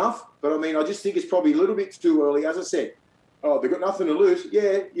tough enough. But, I just think it's probably a little bit too early. As I said, they've got nothing to lose.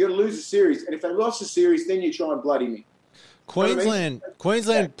 Yeah, you're going to lose the series. And if they lost the series, then you try and bloody me. Queensland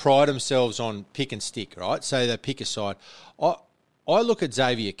pride themselves on pick and stick, right? So they pick a side. I look at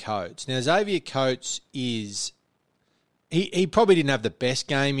Xavier Coates. Now, Xavier Coates is... He probably didn't have the best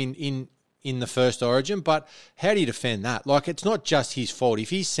game in the first Origin, but how do you defend that? Like, it's not just his fault. If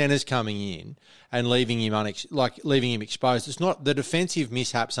his centre's coming in and leaving him exposed, it's not the defensive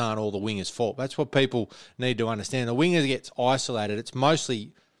mishaps aren't all the winger's fault. That's what people need to understand. The winger gets isolated. It's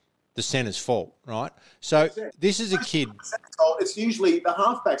mostly the centre's fault, right? So this is a kid. It's usually the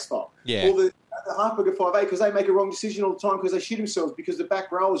halfback's fault. Yeah. Or the halfback at 5'8", because they make a wrong decision all the time because they shit themselves because the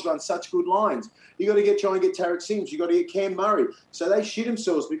back rowers run such good lines. You got to try and get Tarek Sims. You got to get Cam Murray. So they shit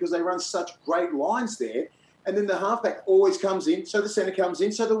themselves because they run such great lines there. And then the halfback always comes in, so the centre comes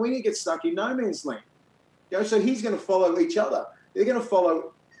in, so the winger gets stuck in no man's land. So he's going to follow each other. They're going to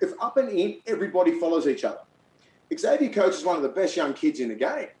follow. If up and in, everybody follows each other. Xavier Coates is one of the best young kids in the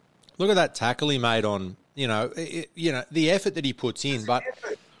game. Look at that tackle he made on, the effort that he puts in. But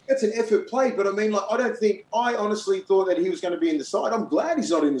it's an effort play, but I honestly thought that he was going to be in the side. I'm glad he's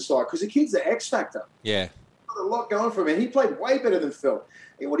not in the side because the kid's the X factor. Yeah. He's got a lot going for him, and he played way better than Phil.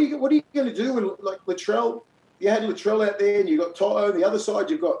 What are you going to do when, like, Latrell, you had Latrell out there, and you got Toto, on the other side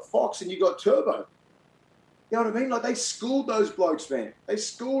you've got Fox, and you got Turbo. You know what I mean? Like, they schooled those blokes, man. They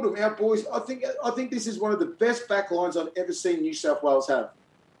schooled them. Our boys, I think this is one of the best back lines I've ever seen New South Wales have.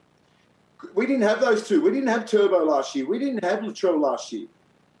 We didn't have those two. We didn't have Turbo last year. We didn't have Latrell last year.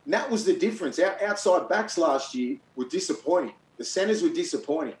 And that was the difference. Our outside backs last year were disappointing. The centres were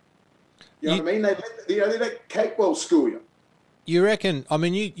disappointing. You know what I mean? They let Capewell school you. You reckon, I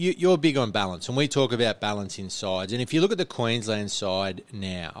mean, you're big on balance, and we talk about balance in sides. And if you look at the Queensland side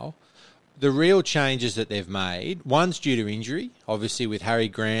now, the real changes that they've made, one's due to injury, obviously with Harry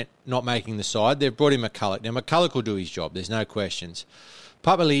Grant not making the side. They've brought in McCulloch. Now, McCulloch will do his job. There's no questions.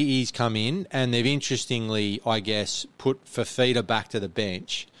 Papali'i's come in, and they've interestingly, I guess, put Fafita back to the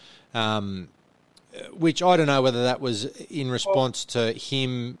bench, which I don't know whether that was in response to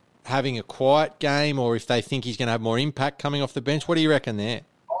him having a quiet game or if they think he's going to have more impact coming off the bench. What do you reckon there?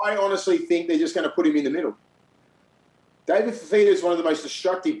 I honestly think they're just going to put him in the middle. David Fafita is one of the most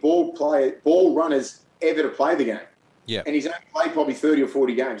destructive ball runners ever to play the game. Yeah. And he's only played probably 30 or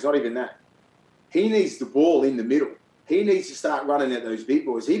 40 games, not even that. He needs the ball in the middle. He needs to start running at those big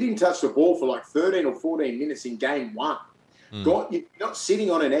boys. He didn't touch the ball for like 13 or 14 minutes in game one. You're not sitting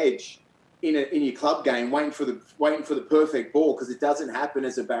on an edge in your club game waiting for the perfect ball, because it doesn't happen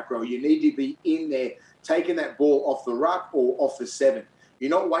as a back row. You need to be in there taking that ball off the ruck or off the 7. You're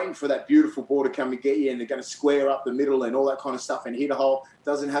not waiting for that beautiful ball to come and get you and they're going to square up the middle and all that kind of stuff and hit a hole.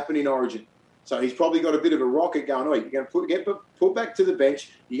 Doesn't happen in Origin. So he's probably got a bit of a rocket going, oh, you're going to get put back to the bench.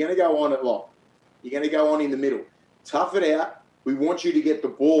 You're going to go on at lock. You're going to go on in the middle. Tough it out. We want you to get the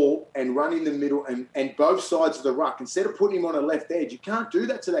ball and run in the middle and both sides of the ruck. Instead of putting him on a left edge, you can't do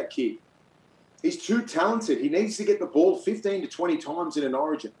that to that kid. He's too talented. He needs to get the ball 15 to 20 times in an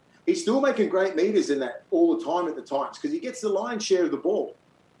Origin. He's still making great meters in that all the time at the Titans because he gets the lion's share of the ball.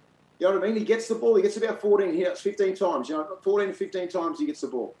 You know what I mean? He gets the ball. He gets about 14 hits, 15 times. 14 to 15 times he gets the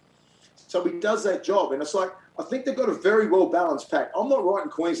ball. So he does that job. And it's like, I think they've got a very well-balanced pack. I'm not writing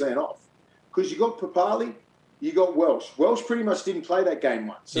Queensland off because you got Papali, you got Welsh. Welsh pretty much didn't play that game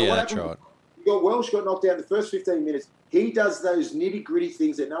once. So yeah, that's right. You got Welsh got knocked out in the first 15 minutes. He does those nitty-gritty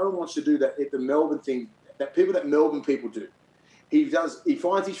things that no one wants to do, that at the Melbourne thing, that Melbourne people do. He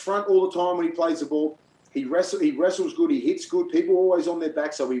finds his front all the time when he plays the ball. He wrestles good. He hits good. People are always on their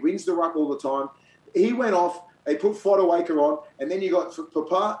back, so he wins the ruck all the time. He went off. They put Fodawaker on, and then you got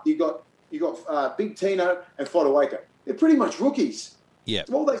Papa. You got Big Tino and Fodawaker. They're pretty much rookies. Yeah,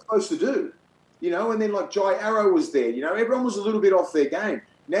 that's all they're supposed to do, And then like Jai Arrow was there. Everyone was a little bit off their game.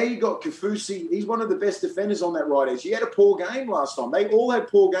 Now you got Kafusi. He's one of the best defenders on that right edge. He had a poor game last time. They all had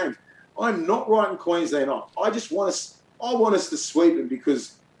poor games. I'm not writing Queensland off. I want us to sweep them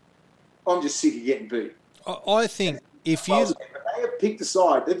because I'm just sick of getting beat. I think if you... They have picked a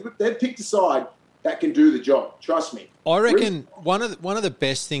side. They've picked a side that can do the job. Trust me. I reckon one of the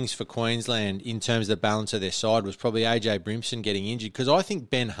best things for Queensland in terms of the balance of their side was probably AJ Brimson getting injured, because I think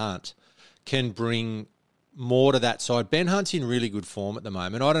Ben Hunt can bring more to that side. Ben Hunt's in really good form at the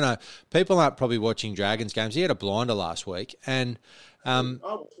moment. I don't know. People aren't probably watching Dragons games. He had a blinder last week, and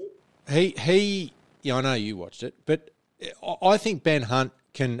he I know you watched it, but I think Ben Hunt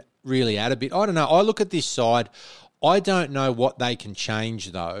can really add a bit. I don't know. I look at this side. I don't know what they can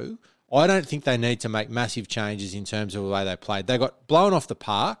change, though. I don't think they need to make massive changes in terms of the way they played. They got blown off the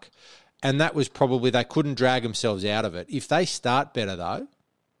park, and that was probably they couldn't drag themselves out of it. If they start better, though,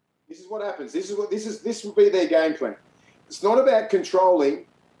 this is what happens. This will be their game plan. It's not about controlling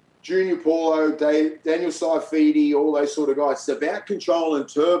Junior Paulo, Daniel Saifidi, all those sort of guys. It's about controlling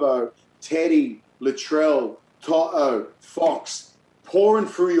Turbo, Teddy, Latrell, Toto, Fox, pouring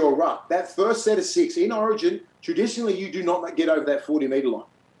through your ruck. That first set of 6 in Origin, traditionally you do not get over that 40-metre line.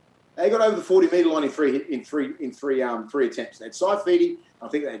 They got over the 40-metre line in three attempts. They had Saifidi, I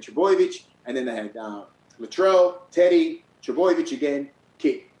think they had Trbojevic, and then they had Latrell, Teddy, Trbojevic again,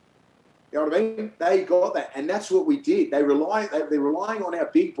 kick. You know what I mean? They got that, and that's what we did. They're relying on our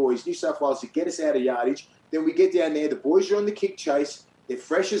big boys, New South Wales, to get us out of yardage. Then we get down there. The boys are on the kick chase. They're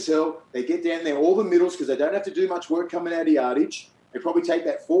fresh as hell. They get down there, all the middles, because they don't have to do much work coming out of yardage. They probably take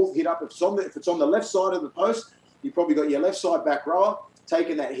that fourth hit up. If it's on the left side of the post, you probably got your left side back rower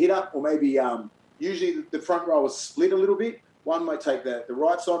taking that hit up, or maybe usually the front row is split a little bit. One might take the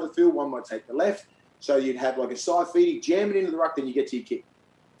right side of the field, one might take the left. So you'd have like a side feeding, jam it into the ruck, then you get to your kick.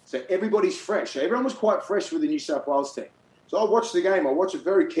 So everybody's fresh. Everyone was quite fresh with the New South Wales team. So I watched the game. I watched it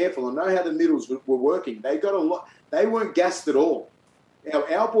very careful. I know how the middles were working. They got a lot. They weren't gassed at all.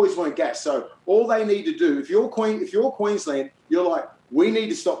 Our boys weren't gassed. So all they need to do, if you're Queensland, you're like, we need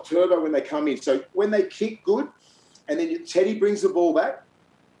to stop Turbo when they come in. So when they kick good, and then Teddy brings the ball back,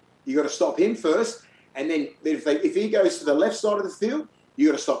 you got to stop him first. And then if he goes to the left side of the field, you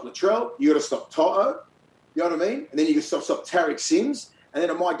got to stop Latrell. You got to stop Toto. You know what I mean? And then you can stop Tarek Sims, and then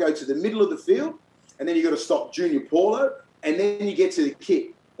it might go to the middle of the field, and then you got to stop Junior Paulo, and then you get to the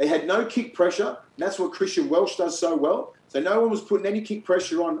kick. They had no kick pressure, and that's what Christian Welch does so well. So no one was putting any kick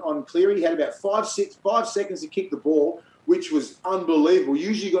pressure on Cleary. He had about 5 seconds to kick the ball, which was unbelievable.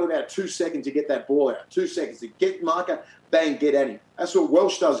 Usually you got about 2 seconds to get that ball out. 2 seconds to get marker, bang, get at him. That's what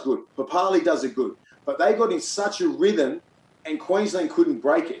Welsh does good. Papali does it good. But they got in such a rhythm, and Queensland couldn't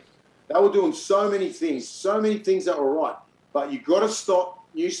break it. They were doing so many things that were right. But you got to stop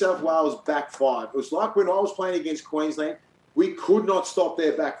New South Wales back five. It was like when I was playing against Queensland, we could not stop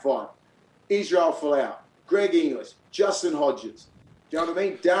their back five. Israel Folau, Greg Inglis, Justin Hodges, do you know what I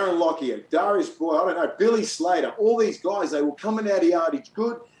mean? Darren Lockyer, Darius Boyd, I don't know, Billy Slater, all these guys, they were coming out of yardage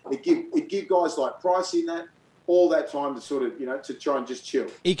good. It give guys like Price in that all that time to sort of, to try and just chill.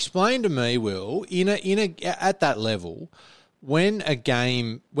 Explain to me, Will, at that level, when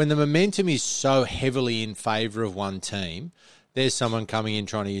the momentum is so heavily in favour of one team, there's someone coming in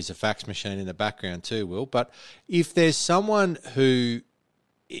trying to use a fax machine in the background too, Will. But if there's someone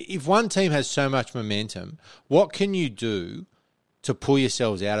if one team has so much momentum, what can you do to pull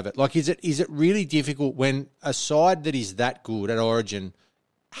yourselves out of it? Like, is it really difficult when a side that is that good at Origin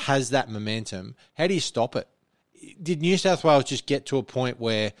has that momentum? How do you stop it? Did New South Wales just get to a point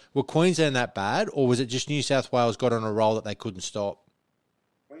where, were Queensland that bad, or was it just New South Wales got on a roll that they couldn't stop?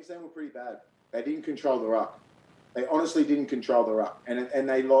 Queensland were pretty bad. They didn't control the ruck. They honestly didn't control the ruck, and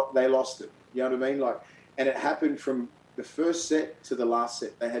they lost it. You know what I mean? And it happened from the first set to the last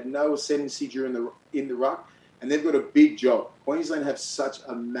set. They had no ascendancy in the ruck, and they've got a big job. Queensland have such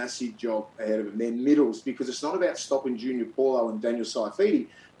a massive job ahead of them. They're middles, because it's not about stopping Junior Paulo and Daniel Saifidi,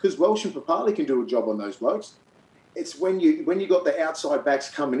 because Welsh and Papali can do a job on those blokes. It's when you got the outside backs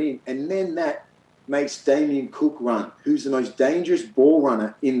coming in, and then that makes Damien Cook run, who's the most dangerous ball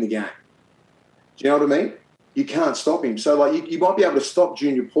runner in the game. Do you know what I mean? You can't stop him. So, you might be able to stop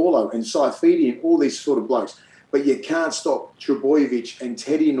Junior Paulo and Saifidi and all these sort of blokes, but you can't stop Trbojevic and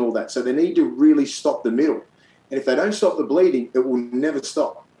Teddy and all that. So they need to really stop the middle. And if they don't stop the bleeding, it will never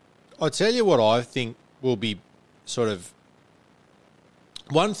stop. I'll tell you what I think will be sort of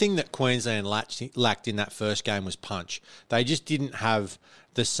one thing that Queensland lacked in that first game was punch. They just didn't have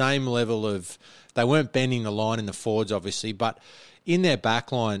the same level of... They weren't bending the line in the forwards, obviously, but in their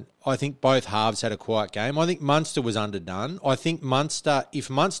back line, I think both halves had a quiet game. I think Munster was underdone. I think if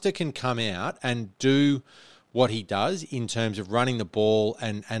Munster can come out and do what he does in terms of running the ball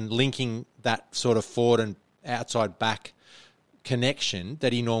and linking that sort of forward and outside back connection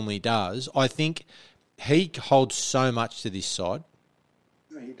that he normally does, I think he holds so much to this side.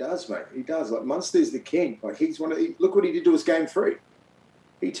 He does, mate. He does. Munster's the king. He's look what he did to us game 3.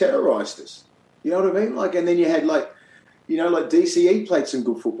 He terrorised us. You know what I mean? And then you had DCE played some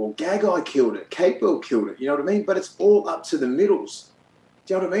good football. Gagai killed it. Capewell killed it. You know what I mean? But it's all up to the middles.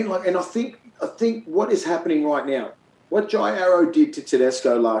 Do you know what I mean? And I think what is happening right now, what Jai Arrow did to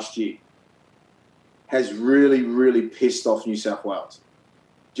Tedesco last year, has really, really pissed off New South Wales.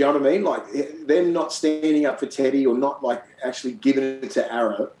 Do you know what I mean? Them not standing up for Teddy or not actually giving it to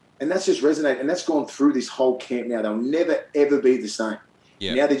Arrow. And that's just resonated. And that's gone through this whole camp now. They'll never, ever be the same.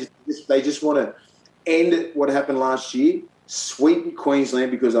 Yeah. Now they just want to end what happened last year, sweep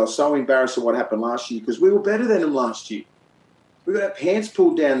Queensland, because I was so embarrassed of what happened last year, because we were better than them last year. We got our pants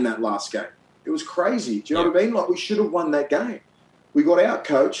pulled down in that last game. It was crazy. Do you know what I mean? We should have won that game. We got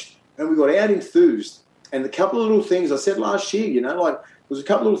out-coached and we got out-enthused. And the couple of little things I said last year, there's a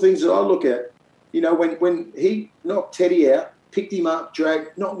couple of little things that I look at. When he knocked Teddy out, picked him up,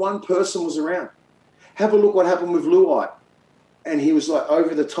 dragged, not one person was around. Have a look what happened with Luai. And he was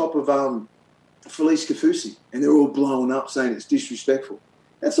over the top of Felice Kafusi. And they're all blowing up saying it's disrespectful.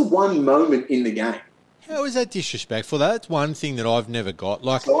 That's the one moment in the game. How is that disrespectful? That's one thing that I've never got.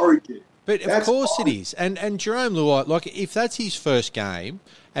 Origin. But of course it is. And Jerome Luai, if that's his first game,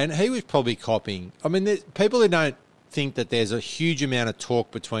 and he was probably copying. I mean, people who don't think that there's a huge amount of talk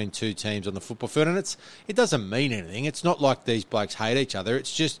between two teams on the football field, and it doesn't mean anything. It's not like these blokes hate each other.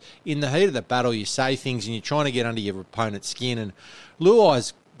 It's just in the heat of the battle, you say things and you're trying to get under your opponent's skin. And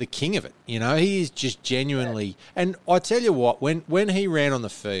Luai's the king of it. He is just genuinely. And I tell you what, when he ran on the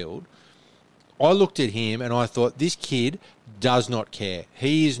field, I looked at him and I thought, this kid does not care.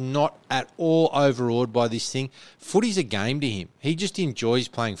 He is not at all overawed by this thing. Footy's a game to him. He just enjoys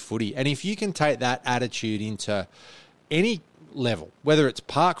playing footy. And if you can take that attitude into any level, whether it's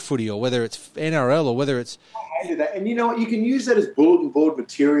park footy or whether it's NRL or whether it's... I hated that. And you know what? You can use that as bulletin board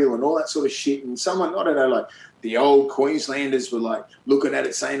material and all that sort of shit. And someone, I don't know, the old Queenslanders were looking at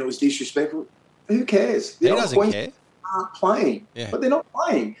it saying it was disrespectful. Who cares? He doesn't care. aren't playing. Yeah. But they're not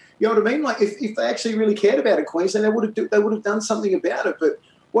playing. You know what I mean? Like, if they actually really cared about it, Queensland, they would have done something about it. But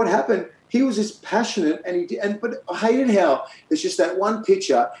what happened, he was just passionate, but I hated how it's just that one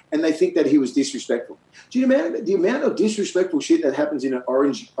picture and they think that he was disrespectful. Do you know the amount of disrespectful shit that happens in an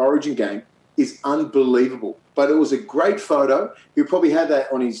Origin game is unbelievable. But it was a great photo. He'll probably have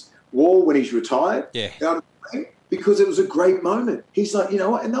that on his wall when he's retired. Yeah. You know what I mean? Because it was a great moment. He's like, you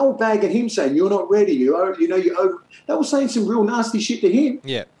know what? And they were bagging him saying, you're not ready. You're over. They were saying some real nasty shit to him.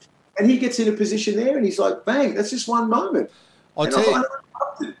 Yeah. And he gets in a position there and he's like, bang, that's just one moment. I'll tell you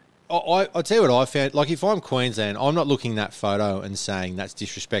what I found. Like, if I'm Queensland, I'm not looking at that photo and saying that's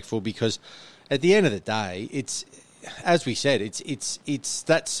disrespectful, because at the end of the day, it's, as we said, it's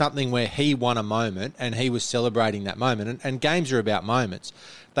that's something where he won a moment and he was celebrating that moment. And games are about moments.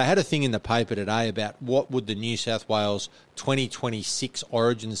 They had a thing in the paper today about what would the New South Wales 2026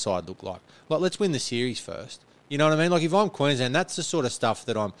 Origin side look like. Like, let's win the series first. You know what I mean? Like, if I'm Queensland, that's the sort of stuff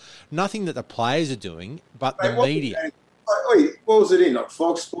that nothing that the players are doing, but the media. What was it in, like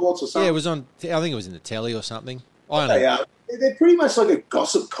Fox Sports or something? Yeah, it was on, I think it was in the telly or something. I don't They know. are. They're pretty much like a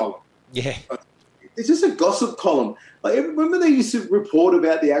gossip column. Yeah. It's just a gossip column. Like, remember they used to report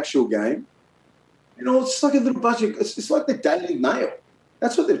about the actual game? You know, it's like a little bunch of, it's like the Daily Mail.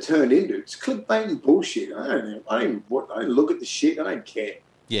 That's what they've turned into. It's clickbait and bullshit. I don't look at the shit. I don't care.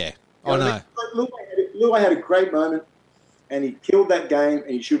 Yeah, You know. Like, Luai had a great moment, and he killed that game,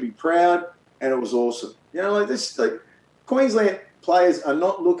 and he should be proud, and it was awesome. You know, like this, like Queensland players are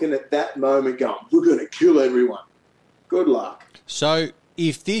not looking at that moment going, we're going to kill everyone. Good luck. So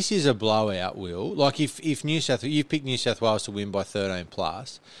if this is a blowout, Will, like if you've picked New South Wales to win by 13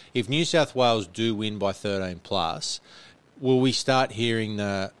 plus, if New South Wales do win by 13 plus, will we start hearing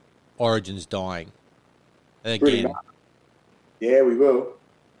the Origins dying again? Yeah, we will.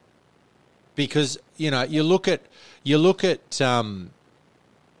 Because, you know, you look at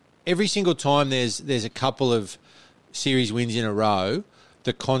every single time there's a couple of series wins in a row,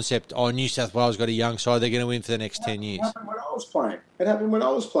 the concept, New South Wales got a young side, they're going to win for the next 10 years. It happened when I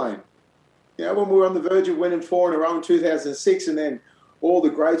was playing. You know, when we were on the verge of winning 4 in a row in 2006, and then all the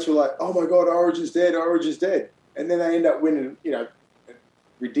greats were like, oh my God, Origin's dead. And then they end up winning, you know, a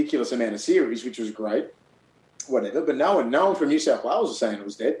ridiculous amount of series, which was great. Whatever. But no one from New South Wales was saying it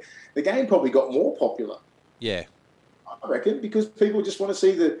was dead. The game probably got more popular. Yeah. I reckon, because people just want to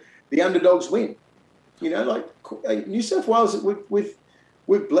see the underdogs win. You know, like New South Wales, we've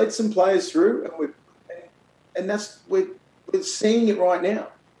bled some players through, and we're seeing it right now.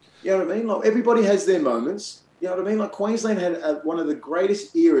 You know what I mean? Like, everybody has their moments. You know what I mean? Like, Queensland had one of the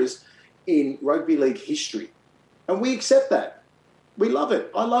greatest eras in rugby league history, and we accept that. We love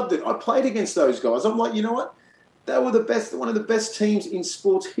it. I loved it. I played against those guys. I'm like, you know what? They were one of the best teams in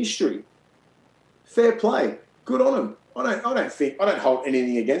sports history. Fair play. Good on them. I don't hold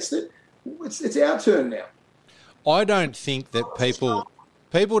anything against it. It's our turn now. I don't think that people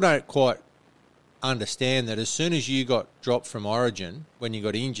don't quite understand that as soon as you got dropped from Origin, when you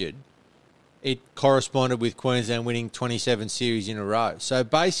got injured, it corresponded with Queensland winning 27 series in a row. So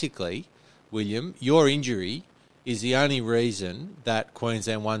basically, William, your injury is the only reason that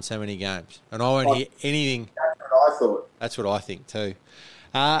Queensland won so many games. And I won't hear anything. That's what I thought. That's what I think too.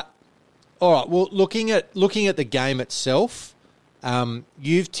 All right, well, looking at the game itself,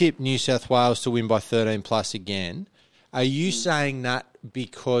 you've tipped New South Wales to win by 13 plus again. Are you saying that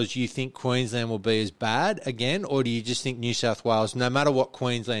because you think Queensland will be as bad again, or do you just think New South Wales, no matter what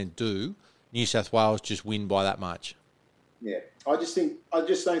Queensland do, New South Wales just win by that much? Yeah, I just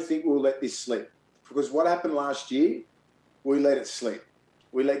don't think we'll let this slip, because what happened last year, we let it slip.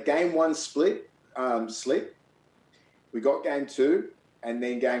 We let game 1 slip. We got game 2. And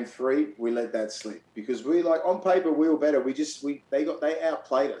then game 3, we let that slip, because on paper we were better. They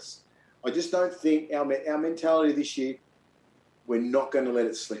outplayed us. I just don't think our mentality this year, we're not going to let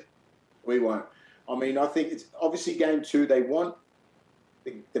it slip. We won't. I mean, I think it's obviously game 2. They want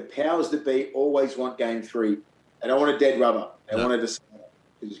the powers that be always want game 3. They don't want a dead rubber. They want a decider.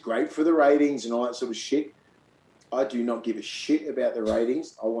 It was great for the ratings and all that sort of shit. I do not give a shit about the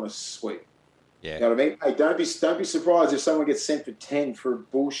ratings. I want a sweep. Yeah. You know what I mean? Hey, don't be surprised if someone gets sent for 10 for a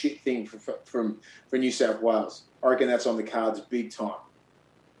bullshit thing for New South Wales. I reckon that's on the cards big time.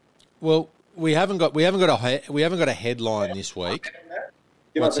 Well, we haven't got a headline this week.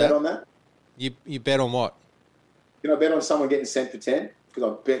 Can I bet on that? You bet on what? Can I bet on someone getting sent for 10?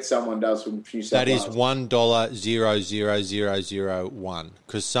 Because I bet someone does from New South Wales. That is $1.00001,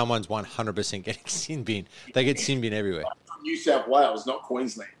 because someone's 100% getting sin bin. They get sin bin everywhere. From New South Wales, not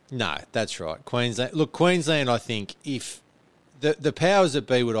Queensland. No, that's right. Queensland. Look, Queensland, I think, if the powers that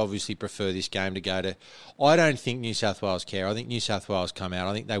be would obviously prefer this game to go to. I don't think New South Wales care. I think New South Wales come out.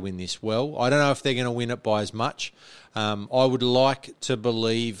 I think they win this well. I don't know if they're going to win it by as much. I would like to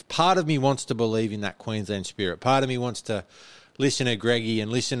believe, part of me wants to believe in that Queensland spirit. Part of me wants to listen to Greggy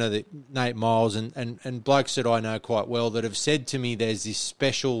and listen to Nate Miles and blokes that I know quite well that have said to me there's this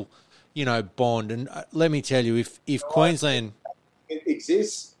special, bond. And let me tell you, if Queensland... It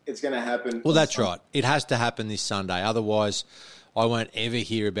exists, it's going to happen. Well, that's right. It has to happen this Sunday. Otherwise, I won't ever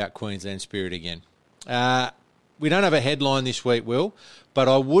hear about Queensland spirit again. We don't have a headline this week, Will, but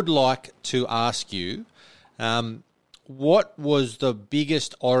I would like to ask you, what was the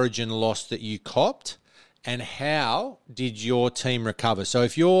biggest Origin loss that you copped and how did your team recover? So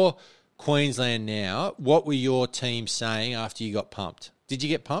if you're Queensland now, what were your team saying after you got pumped? Did you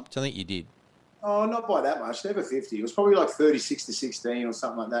get pumped? I think you did. Oh, not by that much. Never 50. It was probably like 36-16 or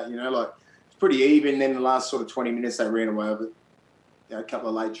something like that. It's pretty even. Then the last sort of 20 minutes they ran away with it. A couple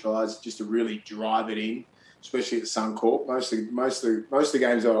of late tries just to really drive it in, especially at Suncorp. Most of the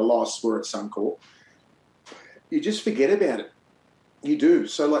games that I lost were at Suncorp. You just forget about it. You do.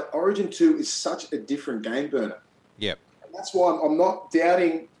 So Origin 2 is such a different game burner. Yep. And that's why I'm not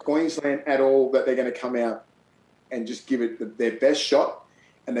doubting Queensland at all that they're going to come out and just give it their best shot,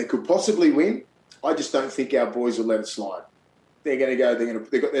 and they could possibly win. I just don't think our boys will let it slide. They're going to go.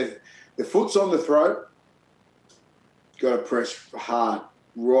 They've got their foot's on the throat. Got to press hard,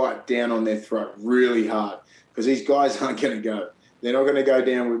 right down on their throat, really hard, because these guys aren't going to go. They're not going to go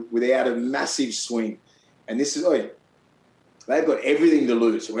down without a massive swing. And this is they've got everything to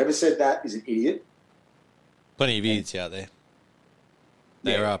lose. Whoever said that is an idiot. Plenty of idiots out there.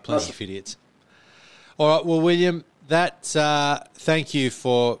 There are plenty of idiots. All right, well, William, thank you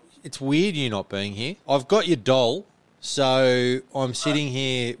for... It's weird you not being here. I've got your doll, so I'm sitting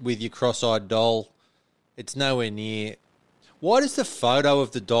here with your cross-eyed doll. It's nowhere near. Why does the photo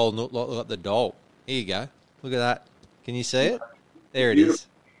of the doll not look like the doll? Here you go. Look at that. Can you see it? There it is.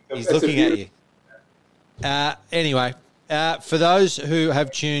 He's looking at you. Anyway, for those who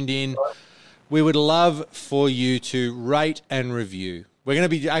have tuned in, we would love for you to rate and review. We're going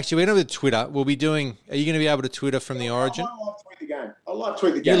to be Twitter. We'll be doing. Are you going to be able to Twitter from the Origin? I'll live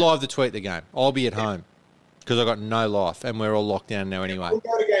tweet the game. You live to tweet the game. I'll be at home because I've got no life and we're all locked down now anyway. We'll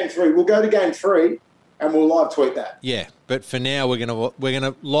go to game 3 and we'll live tweet that. Yeah, but for now we're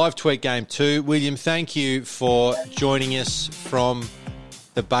gonna live tweet game 2. William, thank you for joining us from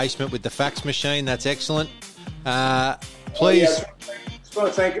the basement with the fax machine. That's excellent. Please. I just want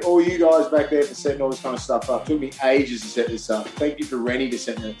to thank all you guys back there for setting all this kind of stuff up. It took me ages to set this up. Thank you for Rennie for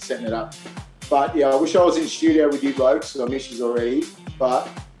setting it up. But I wish I was in the studio with you blokes. I miss you already. But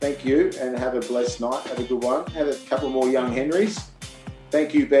thank you and have a blessed night. Have a good one. Have a couple more young Henrys.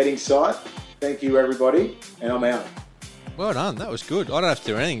 Thank you, betting site. Thank you, everybody. And I'm out. Well done. That was good. I don't have to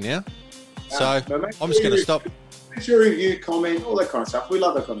do anything now. So I'm just going to stop. Make sure you review, comment, all that kind of stuff. We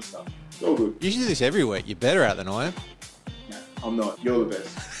love that kind of stuff. It's all good. You should do this every week. You're better at it than I am. No, I'm not. You're the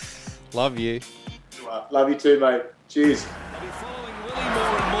best. Love you. Love you too, mate. Cheers. I'll be following Willie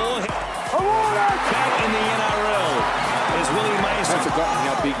more and more. Back in the NRL is Willie Mason. I've forgotten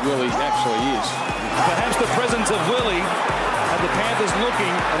how big Willie actually is. Perhaps the presence of Willie had the Panthers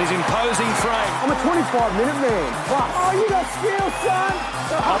looking at his imposing frame. I'm a 25-minute man. Oh, you got skill, son.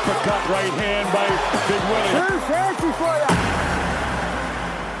 Uppercut right hand by Big Willie. Too fancy for you.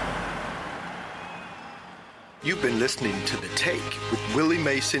 You've been listening to The Take with Willie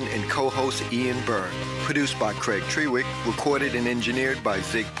Mason and co-host Ian Byrne. Produced by Craig Trewick, recorded and engineered by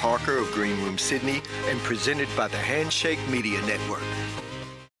Zig Parker of Green Room Sydney, and presented by the Handshake Media Network.